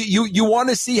 That you want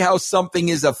to see how something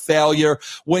is a failure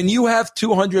when you have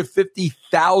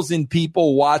 250,000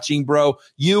 people watching, bro.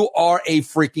 You are a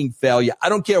freaking failure. I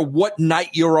don't care what night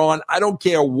you're on. I don't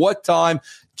care what time.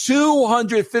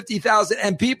 250,000,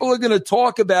 and people are going to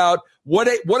talk about what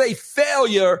a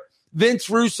failure Vince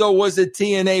Russo was at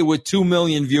TNA with 2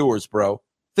 million viewers, bro.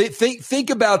 Think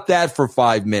about that for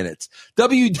 5 minutes.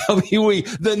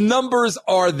 WWE, the numbers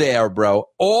are there, bro.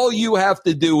 All you have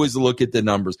to do is look at the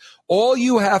numbers. All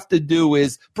you have to do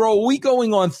is, bro, are we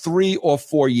going on 3 or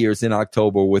 4 years in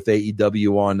October with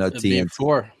AEW on TNT?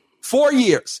 4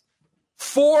 years.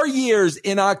 4 years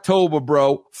in October,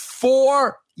 bro.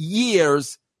 4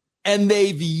 years. and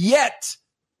they've yet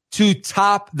to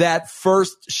top that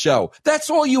first show. That's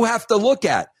all you have to look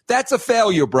at. That's a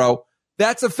failure, bro.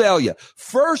 That's a failure.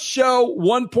 First show,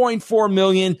 1.4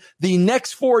 million. The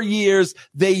next 4 years,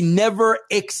 they never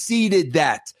exceeded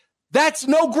that. That's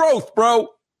no growth, bro.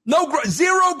 No growth.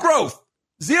 Zero growth.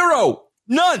 Zero.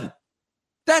 None.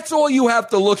 That's all you have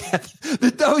to look at.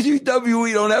 The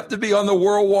WWE don't have to be on the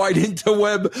worldwide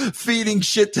interweb feeding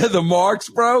shit to the marks,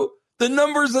 bro. The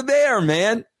numbers are there,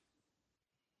 man.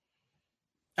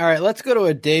 All right, let's go to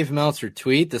a Dave Meltzer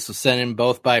tweet. This was sent in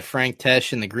both by Frank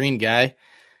Tesh and the Green Guy.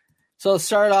 So let's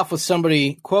start off with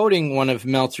somebody quoting one of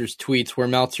Meltzer's tweets where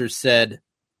Meltzer said,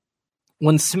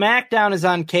 "When SmackDown is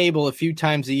on cable a few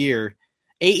times a year,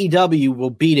 AEW will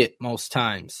beat it most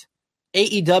times.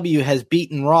 AEW has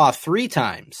beaten Raw 3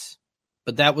 times,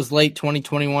 but that was late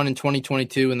 2021 and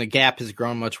 2022, and the gap has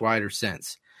grown much wider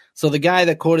since." So the guy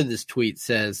that quoted this tweet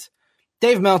says,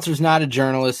 Dave Meltzer's not a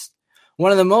journalist.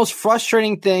 One of the most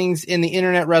frustrating things in the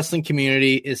internet wrestling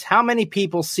community is how many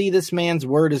people see this man's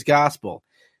word as gospel.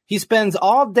 He spends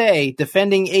all day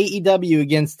defending AEW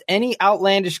against any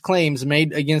outlandish claims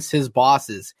made against his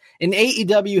bosses, and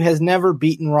AEW has never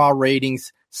beaten Raw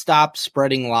ratings. Stop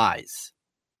spreading lies.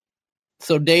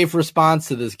 So Dave responds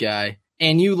to this guy,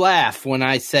 and you laugh when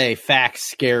I say facts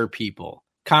scare people.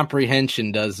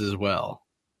 Comprehension does as well.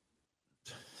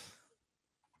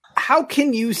 How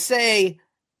can you say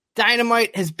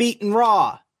Dynamite has beaten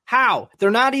Raw? How? They're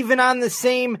not even on the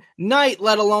same night,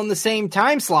 let alone the same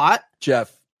time slot.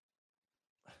 Jeff.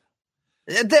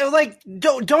 They're like,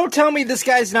 don't tell me this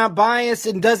guy's not biased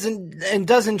and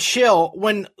doesn't chill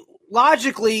when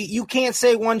logically you can't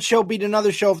say one show beat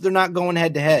another show if they're not going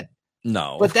head to head.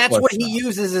 No. But that's what he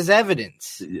uses as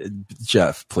evidence.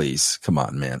 Jeff, please. Come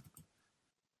on, man.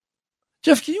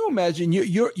 Jeff, can you imagine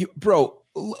you bro,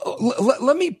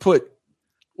 let me put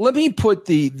the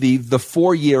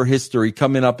 4-year history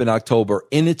coming up in October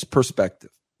in its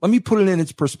perspective. Let me put it in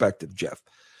its perspective, Jeff.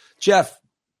 Jeff,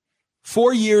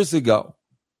 4 years ago,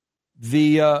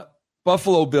 the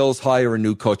Buffalo Bills hire a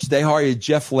new coach. They hired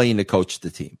Jeff Lane to coach the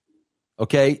team.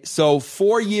 Okay, so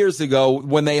 4 years ago,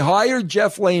 when they hired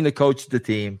Jeff Lane to coach the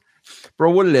team,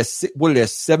 bro, what are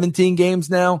this? 17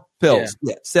 games now? Bills,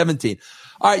 yeah 17.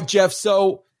 All right, Jeff.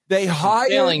 So they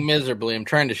hired. I'm failing miserably. I'm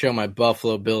trying to show my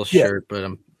Buffalo Bills shirt,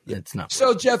 but it's not.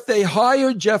 So Jeff, they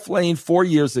hired Jeff Lane 4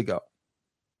 years ago.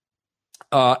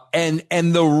 And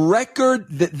the record,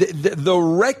 the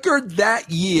record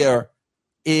that year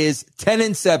is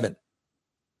 10-7.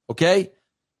 Okay.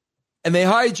 And they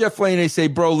hire Jeff Lane. They say,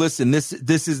 bro, listen, this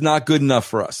is not good enough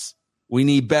for us. We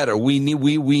need better. We need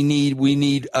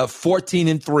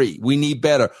 14-3. We need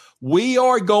better. We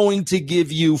are going to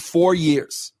give you 4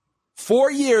 years.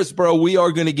 4 years, bro. We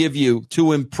are going to give you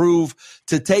to improve,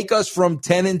 to take us from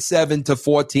 10-7 to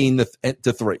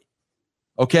 14-3.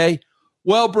 Okay.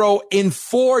 Well, bro, in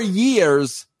 4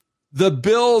 years, the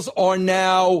Bills are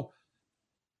now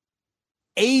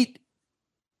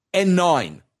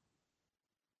 8-9.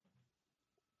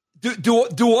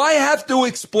 Do I have to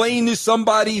explain to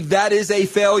somebody that is a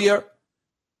failure?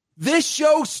 This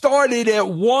show started at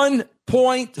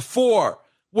 1.4.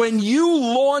 When you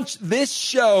launched this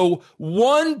show,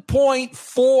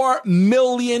 1.4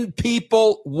 million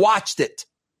people watched it.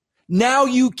 Now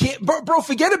you can't, bro,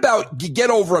 forget about get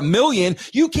over 1 million.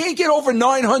 You can't get over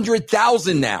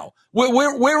 900,000 now.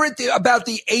 We're at about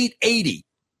the 880.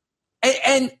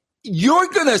 And you're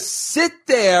going to sit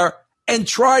there and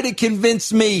try to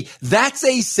convince me that's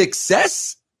a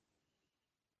success?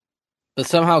 But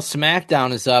somehow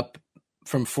SmackDown is up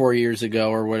from 4 years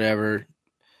ago or whatever,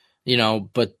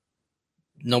 but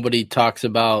nobody talks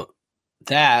about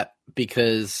that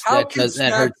because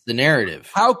that hurts the narrative.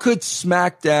 How could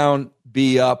SmackDown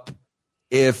be up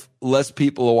if less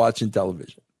people are watching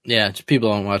television? Yeah, it's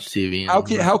people don't watch TV. How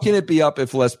can it be up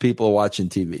if less people are watching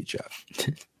TV, Jeff?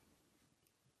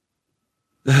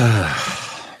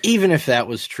 Even if that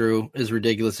was true, as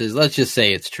ridiculous as, let's just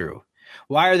say it's true.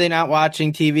 Why are they not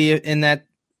watching TV in that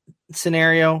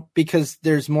scenario? Because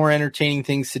there's more entertaining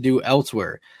things to do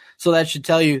elsewhere. So that should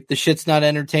tell you the shit's not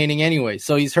entertaining anyway.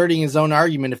 So he's hurting his own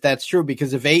argument if that's true,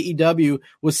 because if AEW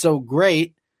was so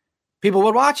great, people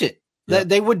would watch it. Yeah.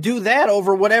 They would do that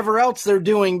over whatever else they're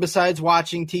doing besides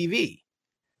watching TV.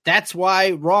 That's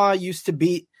why Raw used to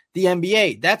beat the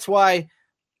NBA. That's why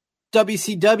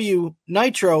WCW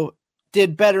Nitro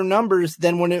did better numbers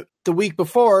than the week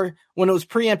before when it was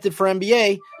preempted for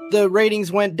NBA. The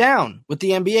ratings went down with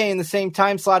the NBA in the same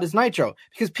time slot as Nitro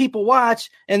because people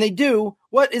watch and they do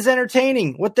what is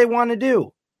entertaining, what they want to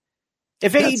do.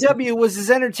 If AEW was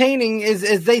as entertaining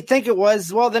as they think it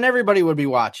was, well, then everybody would be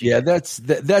watching. Yeah,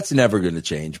 that's never going to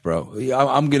change, bro.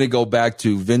 I'm going to go back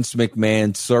to Vince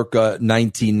McMahon circa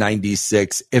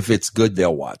 1996. If it's good,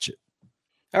 they'll watch it.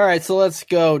 All right, so let's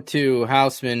go to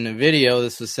Houseman video.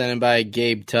 This was sent in by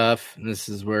Gabe Tuff. This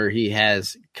is where he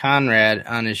has Conrad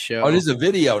on his show. Oh, this is a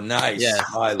video. Nice. Yeah.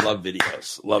 Oh, I love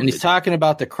videos. And he's talking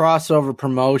about the crossover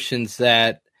promotions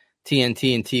that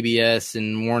TNT and TBS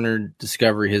and Warner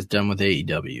Discovery has done with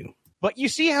AEW. But you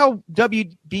see how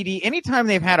WBD, anytime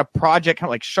they've had a project kind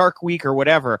of like Shark Week or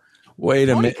whatever. Wait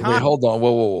a minute. Wait, hold on.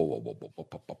 Whoa.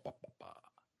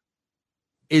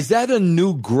 Is that a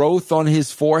new growth on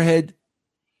his forehead?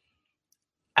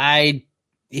 I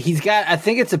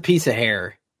think it's a piece of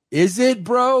hair. Is it,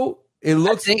 bro? It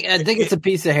looks. I think it's a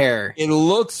piece of hair. It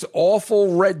looks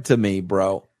awful red to me,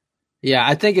 bro. Yeah,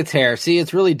 I think it's hair. See,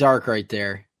 it's really dark right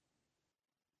there.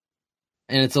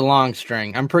 And it's a long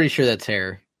string. I'm pretty sure that's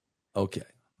hair. Okay.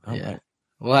 All right.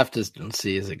 We'll have to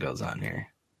see as it goes on here.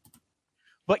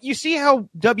 But you see how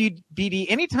WBD,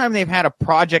 anytime they've had a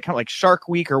project kind of like Shark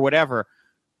Week or whatever,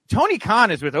 Tony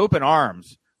Khan is with open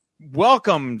arms,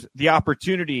 welcomed the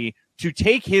opportunity to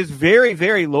take his very,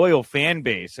 very loyal fan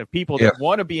base of people that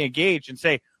want to be engaged and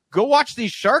say, go watch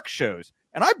these shark shows.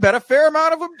 And I bet a fair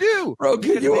amount of them do. Bro,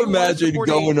 can you imagine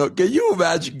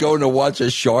going to watch a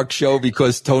shark show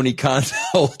because Tony Khan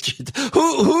told you?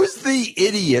 Who's the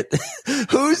idiot?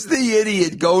 Who's the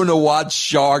idiot going to watch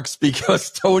sharks because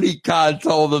Tony Khan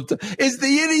told them to? Is the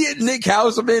idiot Nick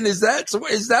Houseman? Is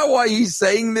that why he's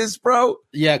saying this, bro?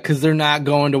 Yeah, because they're not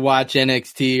going to watch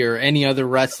NXT or any other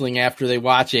wrestling after they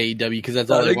watch AEW because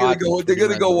that's all they're going to go. They're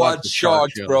going to go watch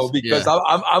sharks, bro, because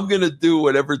I'm going to do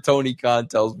whatever Tony Khan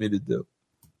tells me to do.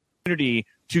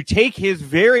 To take his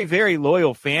very, very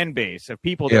loyal fan base of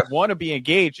people that want to be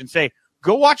engaged and say,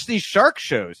 go watch these shark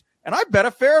shows. And I bet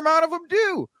a fair amount of them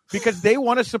do because they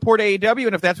want to support AEW.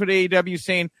 And if that's what AEW is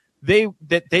saying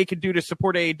that they could do to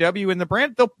support AEW and the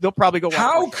brand, they'll probably go watch.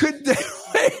 How could they?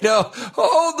 Wait, no,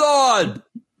 hold on.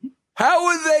 How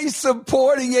are they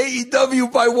supporting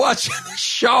AEW by watching the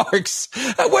sharks?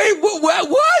 Wait,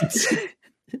 what?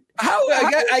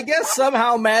 I guess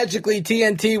somehow magically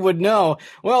TNT would know.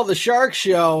 Well, the Shark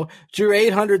Show drew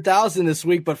 800,000 this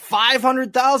week, but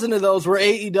 500,000 of those were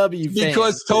AEW fans.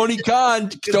 Because Tony Khan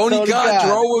drove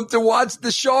him to watch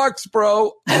the Sharks,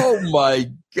 bro. Oh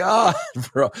my God,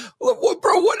 bro.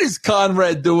 What is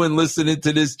Conrad doing listening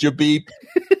to this, Jabib?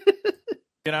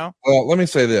 You know? Well, let me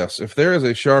say this. If there is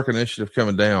a Shark Initiative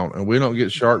coming down and we don't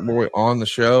get Shark Boy on the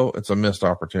show, it's a missed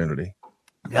opportunity.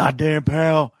 Goddamn,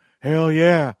 pal. Hell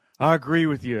yeah. I agree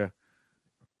with you.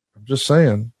 I'm just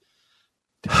saying.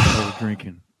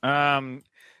 Drinking.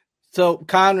 So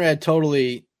Conrad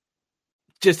totally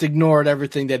just ignored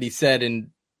everything that he said and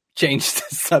changed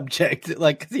the subject,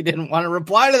 like, because he didn't want to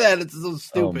reply to that. It's so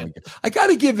stupid. Oh, I got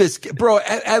to give this bro.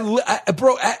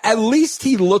 At least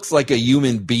he looks like a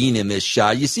human being in this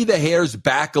shot. You see the hair's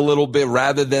back a little bit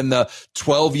rather than the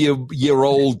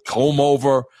 12-year-old comb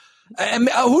over. And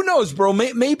who knows, bro?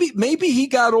 Maybe he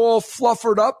got all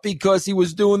fluffered up because he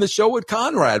was doing the show with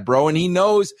Conrad, bro, and he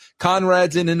knows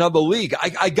Conrad's in another league.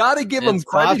 I gotta give him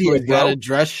credit here, bro. Got a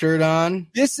dress shirt on.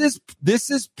 This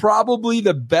is probably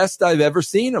the best I've ever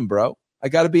seen him, bro. I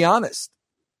got to be honest.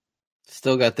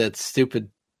 Still got that stupid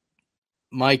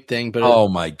mic thing, but oh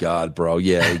my God, bro.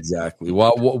 Yeah, exactly.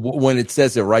 Well, when it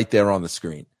says it right there on the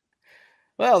screen.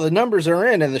 Well, the numbers are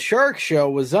in, and the Shark Show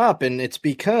was up, and it's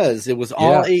because it was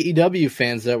all AEW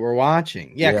fans that were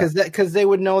watching. Yeah, because they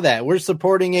would know that. We're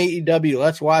supporting AEW.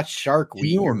 Let's watch Shark Week.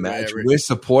 Can you imagine? We're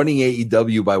supporting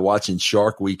AEW by watching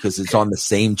Shark Week because it's on the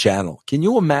same channel. Can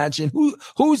you imagine?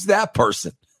 Who's that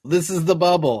person? This is the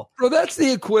bubble. Bro, that's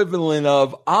the equivalent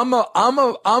of I'm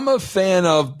a fan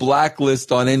of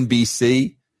Blacklist on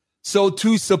NBC. So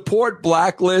to support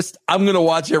Blacklist, I'm going to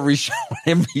watch every show on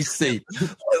NBC.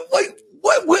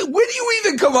 Where do you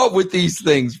even come up with these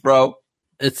things, bro?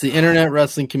 It's the internet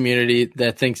wrestling community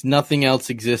that thinks nothing else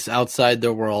exists outside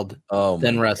their world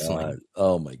than wrestling. God.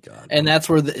 Oh, my God. And that's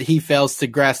where he fails to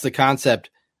grasp the concept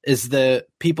is the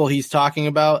people he's talking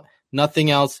about.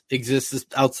 Nothing else exists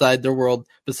outside their world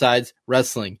besides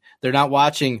wrestling. They're not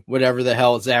watching whatever the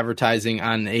hell is advertising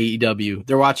on AEW.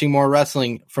 They're watching more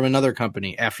wrestling from another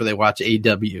company after they watch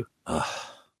AEW.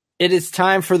 It is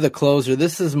time for the closer.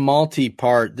 This is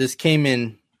multi-part. This came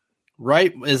in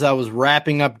right as I was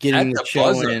wrapping up getting the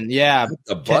show in. Yeah.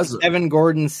 The buzzer. Evan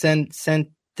Gordon sent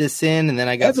this in, and then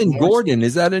I got Evan Gordon.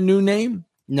 Is that a new name?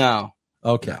 No.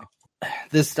 Okay.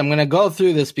 I'm going to go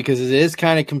through this because it is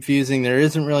kind of confusing. There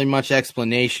isn't really much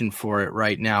explanation for it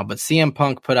right now, but CM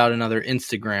Punk put out another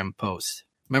Instagram post.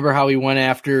 Remember how he went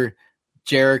after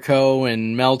Jericho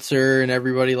and Meltzer and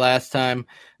everybody last time.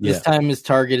 This time his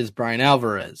target is Bryan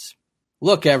Alvarez.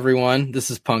 Look, everyone,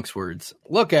 this is Punk's words.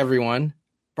 Look, everyone,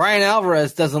 Bryan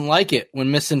Alvarez doesn't like it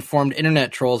when misinformed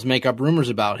internet trolls make up rumors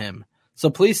about him. So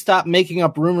please stop making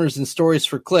up rumors and stories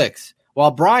for clicks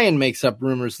while Bryan makes up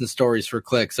rumors and stories for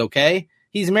clicks, okay?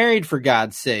 He's married, for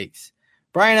God's sakes.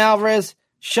 Bryan Alvarez,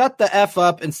 shut the F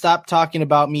up and stop talking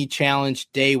about me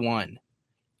challenge day one.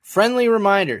 Friendly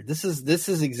reminder. This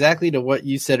is exactly to what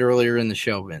you said earlier in the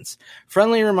show, Vince.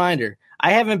 Friendly reminder.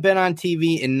 I haven't been on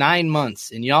TV in 9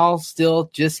 months, and y'all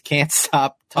still just can't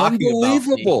stop talking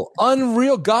Unbelievable. about me.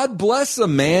 Unreal. God bless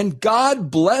him, man. God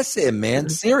bless him, man.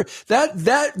 Serious.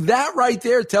 That right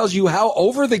there tells you how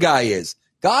over the guy is.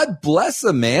 God bless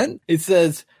him, man. It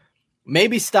says,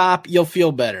 maybe stop, you'll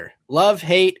feel better. Love,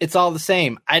 hate, it's all the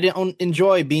same. I don't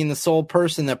enjoy being the sole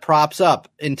person that props up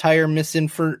entire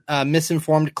misinformed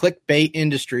clickbait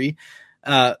industry,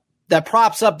 that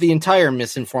props up the entire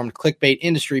misinformed clickbait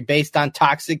industry based on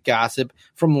toxic gossip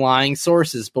from lying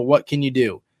sources. But what can you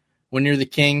do? When you're the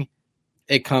king,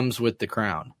 it comes with the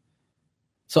crown.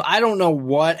 So I don't know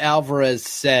what Alvarez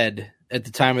said at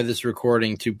the time of this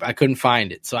recording. I couldn't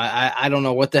find it. So I don't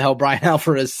know what the hell Bryan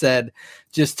Alvarez said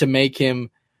just to make him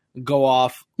go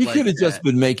off. He could have just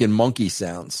been making monkey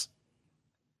sounds.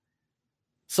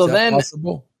 So Is that then,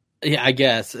 possible? Yeah, I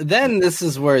guess. Then this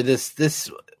is where this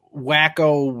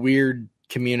wacko weird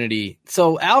community.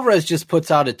 So Alvarez just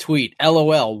puts out a tweet.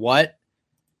 LOL, what?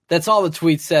 That's all the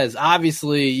tweet says.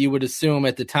 Obviously, you would assume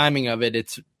at the timing of it,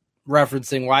 it's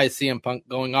referencing why is CM Punk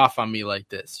going off on me like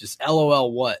this? Just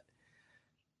LOL, what?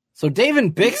 So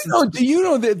David Bixen. Do you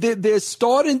know that there's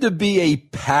starting to be a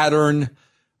pattern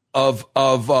of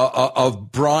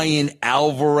Bryan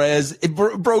Alvarez,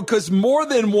 bro? Because more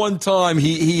than one time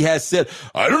he has said,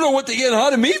 "I don't know what they get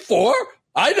on me for."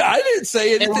 I didn't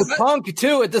say anything. It was Punk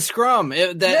too at the scrum.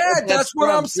 That's what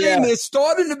I'm saying. Yeah. It's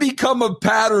starting to become a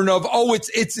pattern of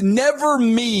it's never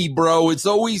me, bro. It's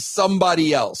always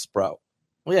somebody else, bro.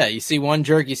 Well, yeah, you see one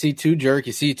jerk, you see two jerk,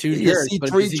 you see two jerks. You see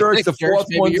three jerks, the fourth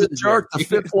one's a jerk, the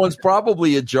fifth one's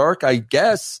probably a jerk, I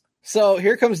guess. So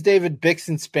here comes David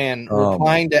Bixenspan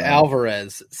replying to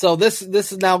Alvarez. So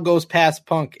this now goes past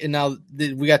Punk, and now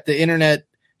we got the internet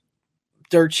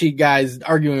dirt sheet guys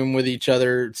arguing with each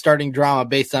other, starting drama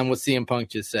based on what CM Punk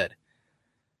just said.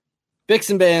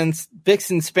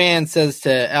 Bixenspan says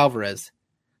to Alvarez,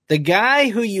 the guy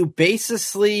who you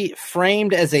basically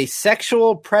framed as a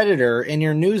sexual predator in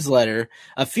your newsletter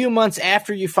a few months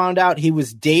after you found out he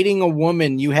was dating a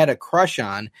woman you had a crush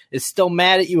on is still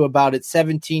mad at you about it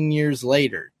 17 years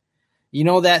later. You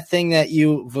know that thing that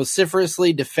you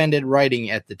vociferously defended writing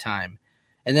at the time.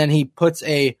 And then he puts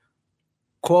a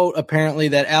quote apparently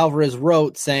that Alvarez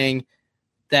wrote saying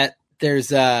that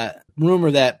there's a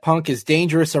rumor that Punk is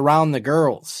dangerous around the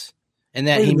girls. And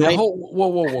that he might. Whoa.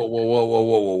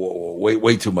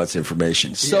 Way too much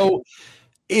information. So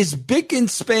is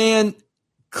Bixenspan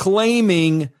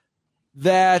claiming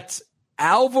that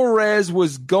Alvarez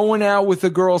was going out with a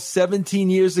girl 17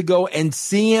 years ago and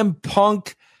CM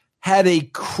Punk had a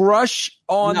crush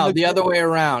on the other way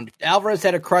around. Alvarez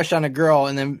had a crush on a girl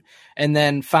and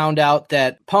then found out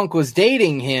that Punk was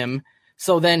dating him.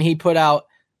 So then he put out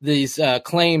these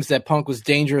claims that Punk was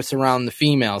dangerous around the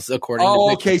females, according to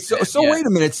Bixenspan. Okay. So wait a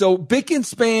minute. So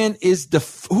Bixenspan is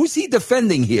who's he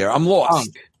defending here? I'm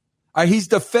lost. He's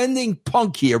defending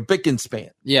Punk here, Bixenspan.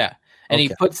 Yeah. And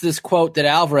he puts this quote that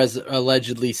Alvarez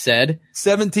allegedly said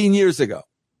 17 years ago.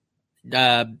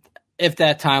 If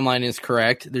that timeline is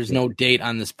correct, there's no date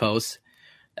on this post.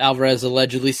 Alvarez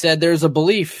allegedly said there's a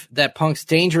belief that Punk's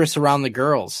dangerous around the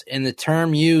girls, and the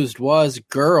term used was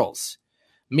girls,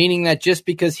 meaning that just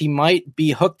because he might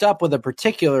be hooked up with a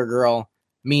particular girl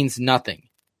means nothing.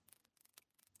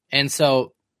 And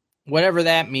so whatever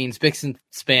that means,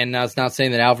 Bixenspan now is not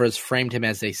saying that Alvarez framed him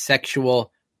as a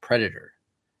sexual predator.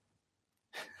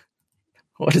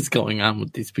 What is going on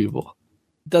with these people?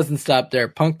 It doesn't stop there.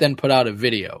 Punk then put out a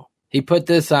video. He put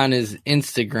this on his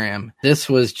Instagram. This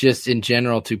was just in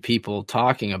general to people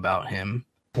talking about him.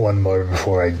 One more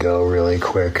before I go really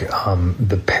quick.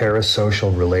 The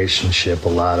parasocial relationship a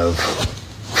lot of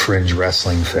fringe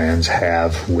wrestling fans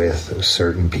have with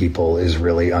certain people is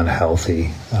really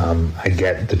unhealthy. I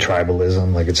get the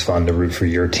tribalism, like it's fun to root for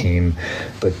your team,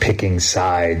 but picking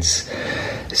sides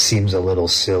seems a little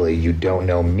silly. You don't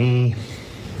know me.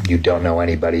 You don't know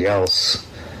anybody else.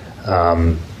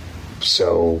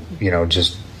 So,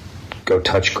 just go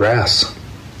touch grass.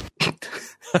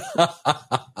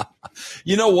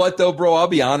 You know what, though, bro? I'll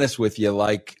be honest with you.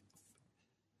 Like,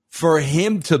 for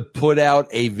him to put out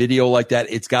a video like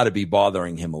that, it's got to be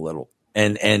bothering him a little.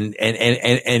 And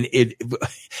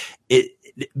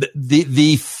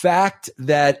the fact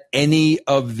that any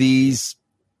of these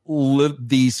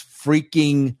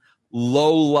freaking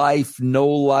low life, no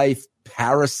life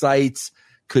parasites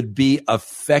could be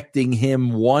affecting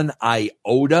him one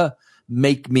iota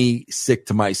make me sick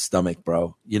to my stomach,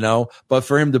 bro, but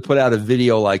for him to put out a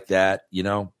video like that,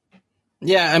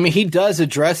 Yeah, I mean, he does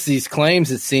address these claims,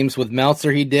 it seems. With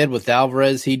Meltzer, he did. With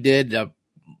Alvarez, he did.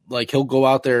 He'll go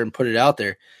out there and put it out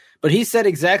there. But he said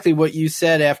exactly what you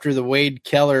said after the Wade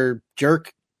Keller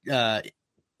jerk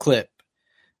clip.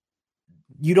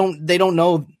 They don't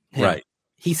know him. Right.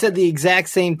 He said the exact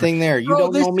same thing there. You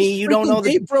don't know me. You don't know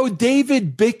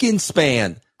David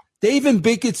Bickenspan. David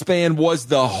Bickenspan was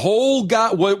the whole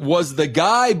guy. Was the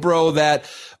guy, bro, that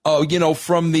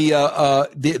from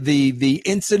the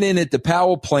incident at the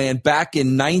power plant back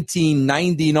in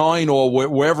 1999 or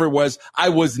wherever it was. I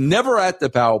was never at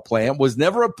the power plant, was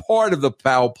never a part of the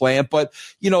power plant, but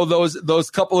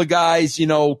those couple of guys,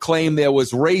 claim there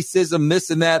was racism, this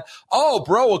and that. Oh,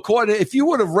 bro, if you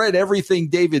would have read everything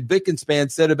David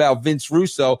Bickenspan said about Vince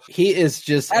Russo, he is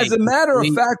just, as a matter of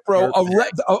fact, bro,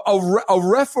 a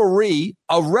referee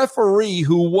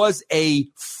who was a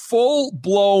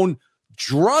full-blown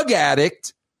drug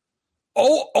addict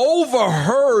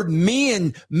overheard me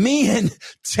and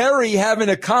Terry having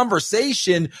a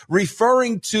conversation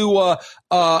referring to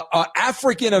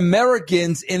African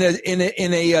Americans in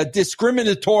a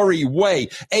discriminatory way.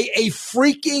 A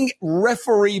freaking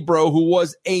referee, bro, who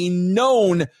was a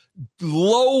known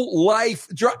low life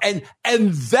drug, and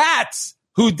that's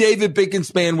who David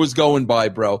Bickenspan was going by,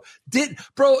 bro. Let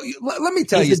me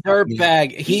tell you, he's a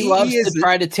dirtbag. He loves to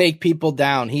try to take people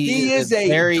down. He is a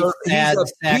very sad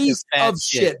piece of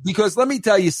shit. Because let me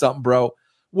tell you something, bro.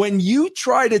 When you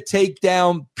try to take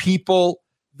down people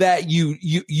that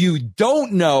you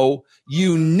don't know,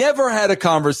 you never had a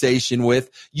conversation with,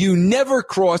 you never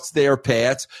crossed their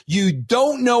paths, you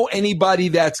don't know anybody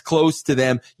that's close to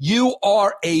them, you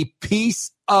are a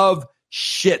piece of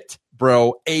shit,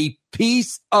 bro. A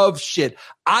piece of shit.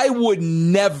 I would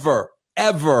never,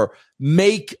 ever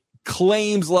make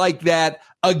claims like that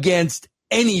against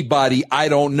anybody I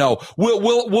don't know.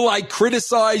 Will I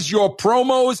criticize your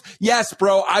promos? Yes,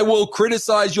 bro, I will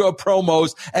criticize your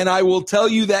promos, and I will tell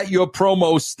you that your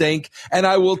promos stink, and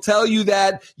I will tell you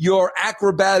that your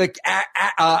acrobatic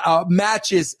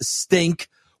matches stink.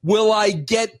 Will I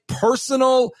get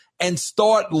personal and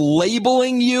start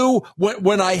labeling you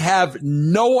when I have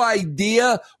no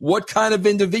idea what kind of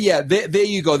individual? Yeah, there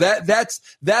you go. That's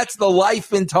the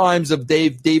life and times of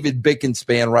David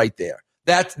Bickenspan right there.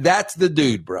 That's the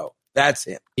dude, bro. That's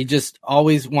him. He just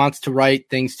always wants to write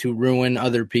things to ruin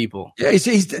other people. Yeah,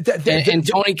 and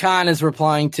Tony Khan is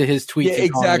replying to his tweets. Yeah,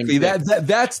 exactly.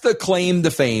 That's the claim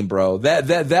to fame, bro.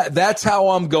 That's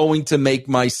how I'm going to make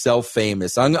myself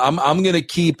famous. I'm going to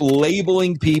keep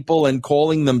labeling people and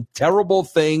calling them terrible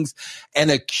things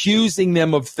and accusing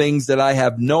them of things that I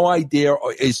have no idea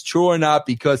is true or not,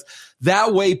 because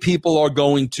that way people are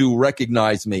going to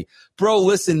recognize me. Bro,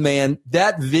 listen, man,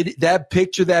 that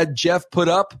picture that Jeff put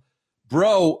up,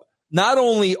 bro, not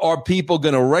only are people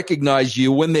going to recognize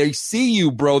you, when they see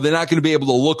you, bro, they're not going to be able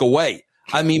to look away.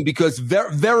 I mean, because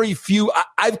very few,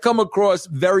 I've come across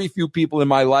very few people in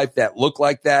my life that look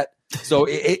like that. So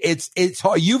it's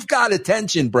hard. You've got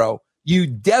attention, bro. You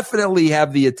definitely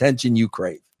have the attention you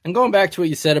crave. And going back to what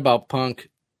you said about Punk,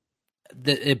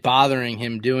 it bothering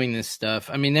him doing this stuff.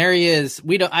 I mean, there he is.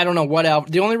 I don't know what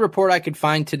the only report I could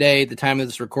find today at the time of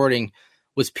this recording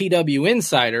was PW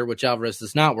Insider, which Alvarez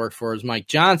does not work for, as Mike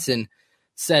Johnson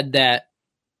said that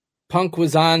Punk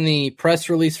was on the press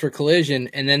release for Collision,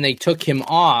 and then they took him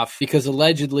off because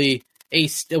allegedly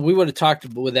we would have talked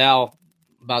with Al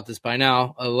about this by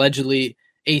now. Allegedly,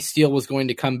 Ace Steel was going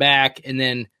to come back, and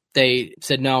then they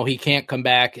said, no, he can't come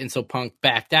back, and so Punk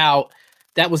backed out.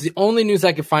 That was the only news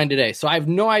I could find today. So I have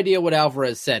no idea what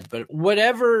Alvarez said, but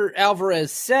whatever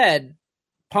Alvarez said,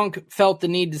 Punk felt the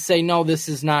need to say, no, this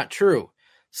is not true.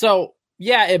 So,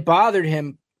 yeah, it bothered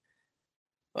him.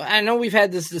 I know we've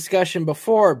had this discussion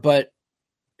before, but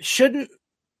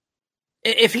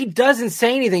if he doesn't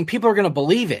say anything, people are going to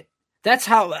believe it. That's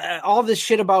how all this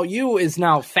shit about you is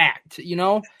now fact, you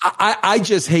know? I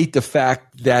just hate the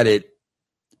fact that it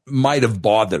might have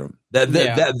bothered him.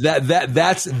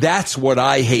 That's what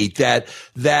I hate. That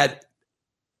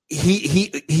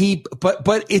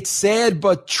but it's sad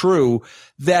but true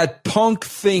that Punk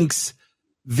thinks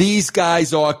these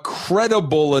guys are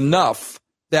credible enough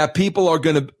that people are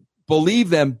going to believe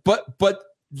them, but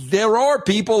there are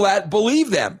people that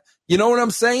believe them. You know what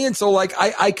I'm saying? So like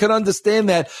I could understand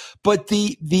that, but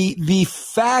the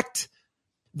fact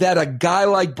that a guy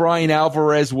like Bryan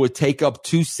Alvarez would take up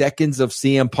 2 seconds of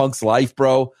CM Punk's life,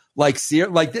 bro. Like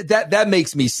that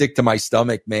makes me sick to my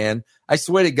stomach, man. I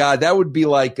swear to God, that would be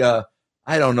like, I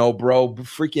don't know, bro,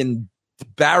 freaking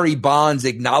Barry Bonds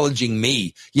acknowledging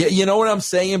me. You know what I'm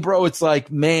saying, bro? It's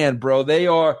like, man, bro, they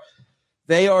are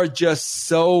just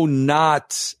so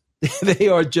not, they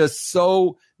are just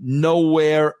so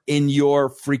nowhere in your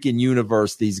freaking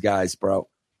universe, these guys, bro.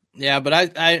 Yeah, but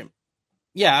I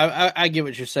get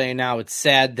what you're saying now. It's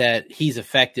sad that he's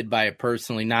affected by it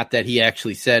personally, not that he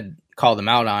actually called him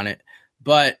out on it.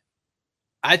 But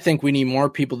I think we need more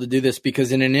people to do this,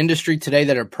 because in an industry today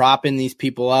that are propping these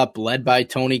people up, led by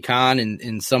Tony Khan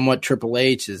and somewhat Triple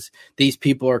H, is these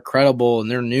people are credible and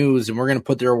they're news, and we're going to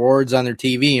put their awards on their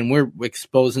TV, and we're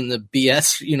exposing the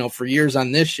BS, for years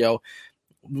on this show.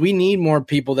 We need more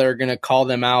people that are going to call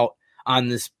them out on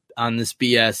this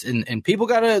BS, and people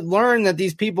got to learn that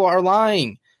these people are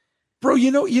lying. Bro,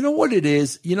 you know what it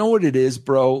is? You know what it is,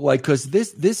 bro? Like, cause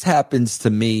this happens to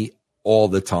me all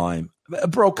the time.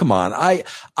 Bro, come on. I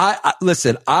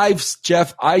listen,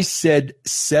 Jeff, I said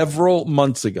several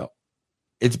months ago,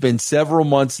 it's been several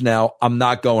months now, I'm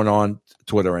not going on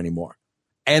Twitter anymore.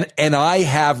 And I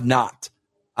have not.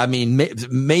 I mean,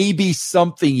 maybe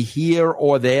something here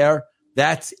or there.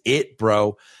 That's it,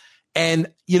 bro. And,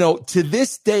 to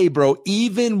this day, bro,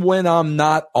 even when I'm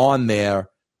not on there,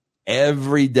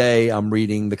 every day I'm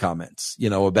reading the comments,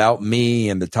 about me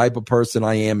and the type of person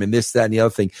I am and this, that, and the other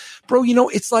thing. Bro,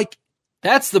 it's like,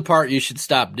 that's the part you should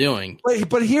stop doing.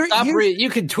 But you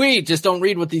can tweet, just don't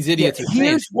read what these idiots are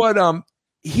saying.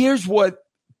 Here's what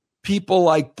people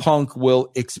like Punk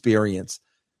will experience.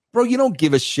 Bro, you don't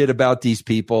give a shit about these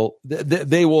people.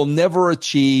 They will never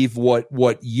achieve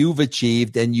what you've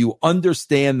achieved, and you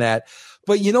understand that.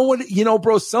 But you know what?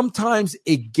 Bro, sometimes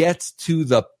it gets to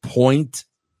the point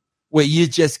where you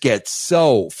just get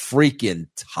so freaking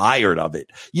tired of it.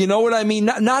 You know what I mean?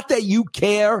 Not that you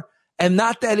care, and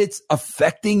not that it's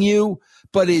affecting you,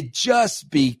 but it just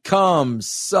becomes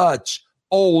such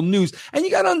old news. And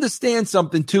you got to understand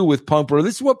something too with Punk, bro.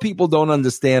 This is what people don't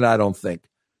understand, I don't think.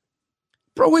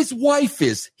 Bro, his wife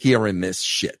is hearing this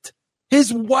shit.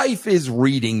 His wife is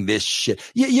reading this shit.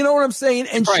 You know what I'm saying?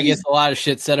 And she gets a lot of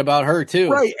shit said about her too.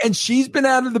 Right. And she's been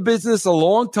out of the business a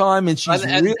long time, and I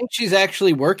think she's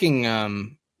actually working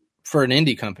for an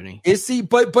indie company. Is she?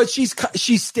 But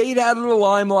she stayed out of the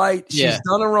limelight. She's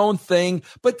done her own thing.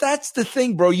 But that's the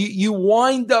thing, bro. You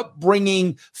wind up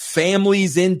bringing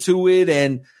families into it,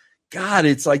 and God,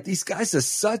 it's like these guys are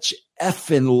such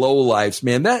effing lowlifes,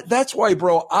 man. That's why,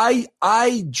 bro,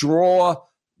 I draw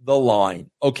the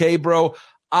line. Okay, bro.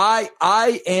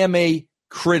 I am a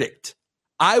critic.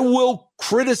 I will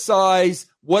criticize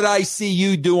what I see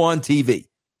you do on TV.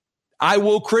 I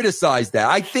will criticize that.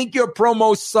 I think your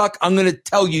promos suck. I'm going to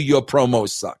tell you your promos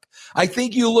suck. I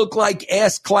think you look like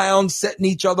ass clowns setting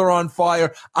each other on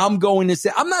fire. I'm going to say,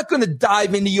 I'm not going to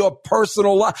dive into your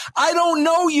personal life. I don't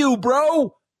know you,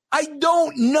 bro. I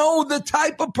don't know the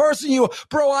type of person you are.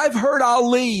 Bro, I've heard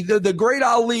Ali, the great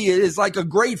Ali, is like a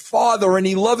great father and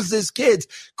he loves his kids.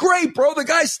 Great, bro. The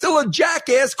guy's still a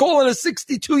jackass calling a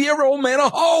 62-year-old man a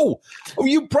hoe.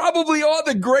 You probably are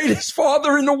the greatest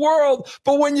father in the world.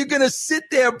 But when you're going to sit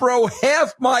there, bro,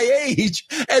 half my age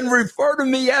and refer to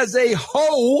me as a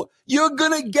hoe, you're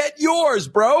going to get yours,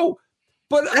 bro.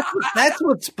 But that's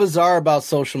what's bizarre about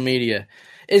social media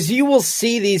is you will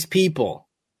see these people.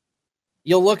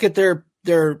 You'll look at their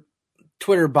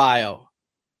Twitter bio,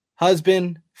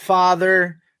 husband,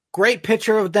 father, great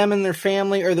picture of them and their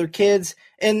family or their kids.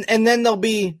 And then they'll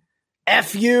be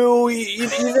F you,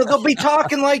 they'll be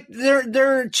talking like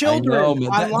they're children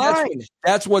online.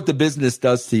 That's what the business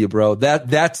does to you, bro.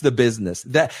 That's the business.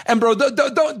 And bro,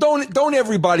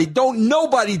 don't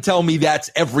nobody tell me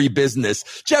that's every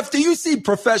business. Jeff, do you see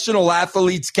professional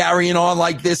athletes carrying on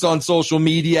like this on social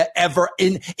media ever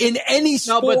in any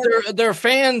sport? No, but their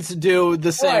fans do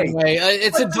the same way.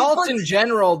 It's adults in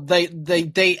general.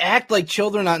 They act like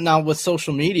children now with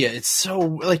social media. It's so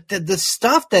like the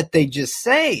stuff that they just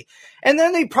say. And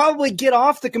then they probably get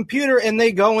off the computer and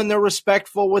they go and they're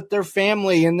respectful with their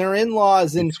family and their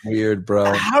in-laws. And it's weird,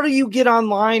 bro. How do you get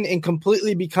online and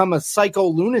completely become a psycho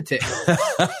lunatic?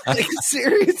 Like,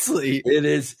 seriously. It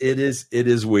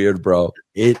is weird, bro.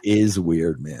 It is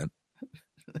weird, man.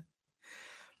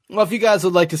 Well, if you guys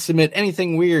would like to submit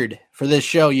anything weird for this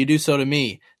show, you do so to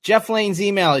me. Jeff Lane's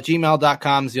email at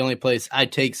gmail.com is the only place I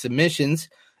take submissions.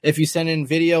 If you send in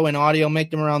video and audio, make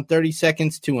them around 30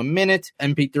 seconds to a minute,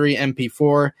 MP3,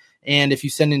 MP4. And if you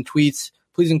send in tweets,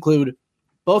 please include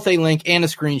both a link and a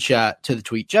screenshot to the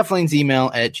tweet. Jeff Lane's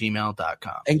email at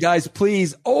gmail.com. And guys,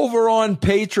 please, over on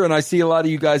Patreon, I see a lot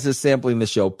of you guys are sampling the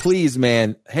show. Please,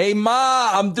 man. Hey,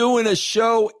 Ma, I'm doing a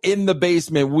show in the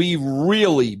basement. We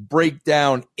really break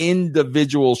down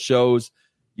individual shows.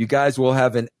 You guys will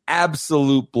have an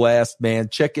absolute blast, man.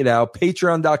 Check it out.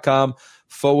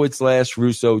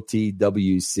 Patreon.com/Russo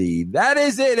TWC. That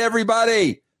is it,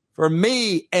 everybody. For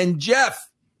me and Jeff,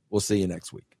 we'll see you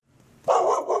next week.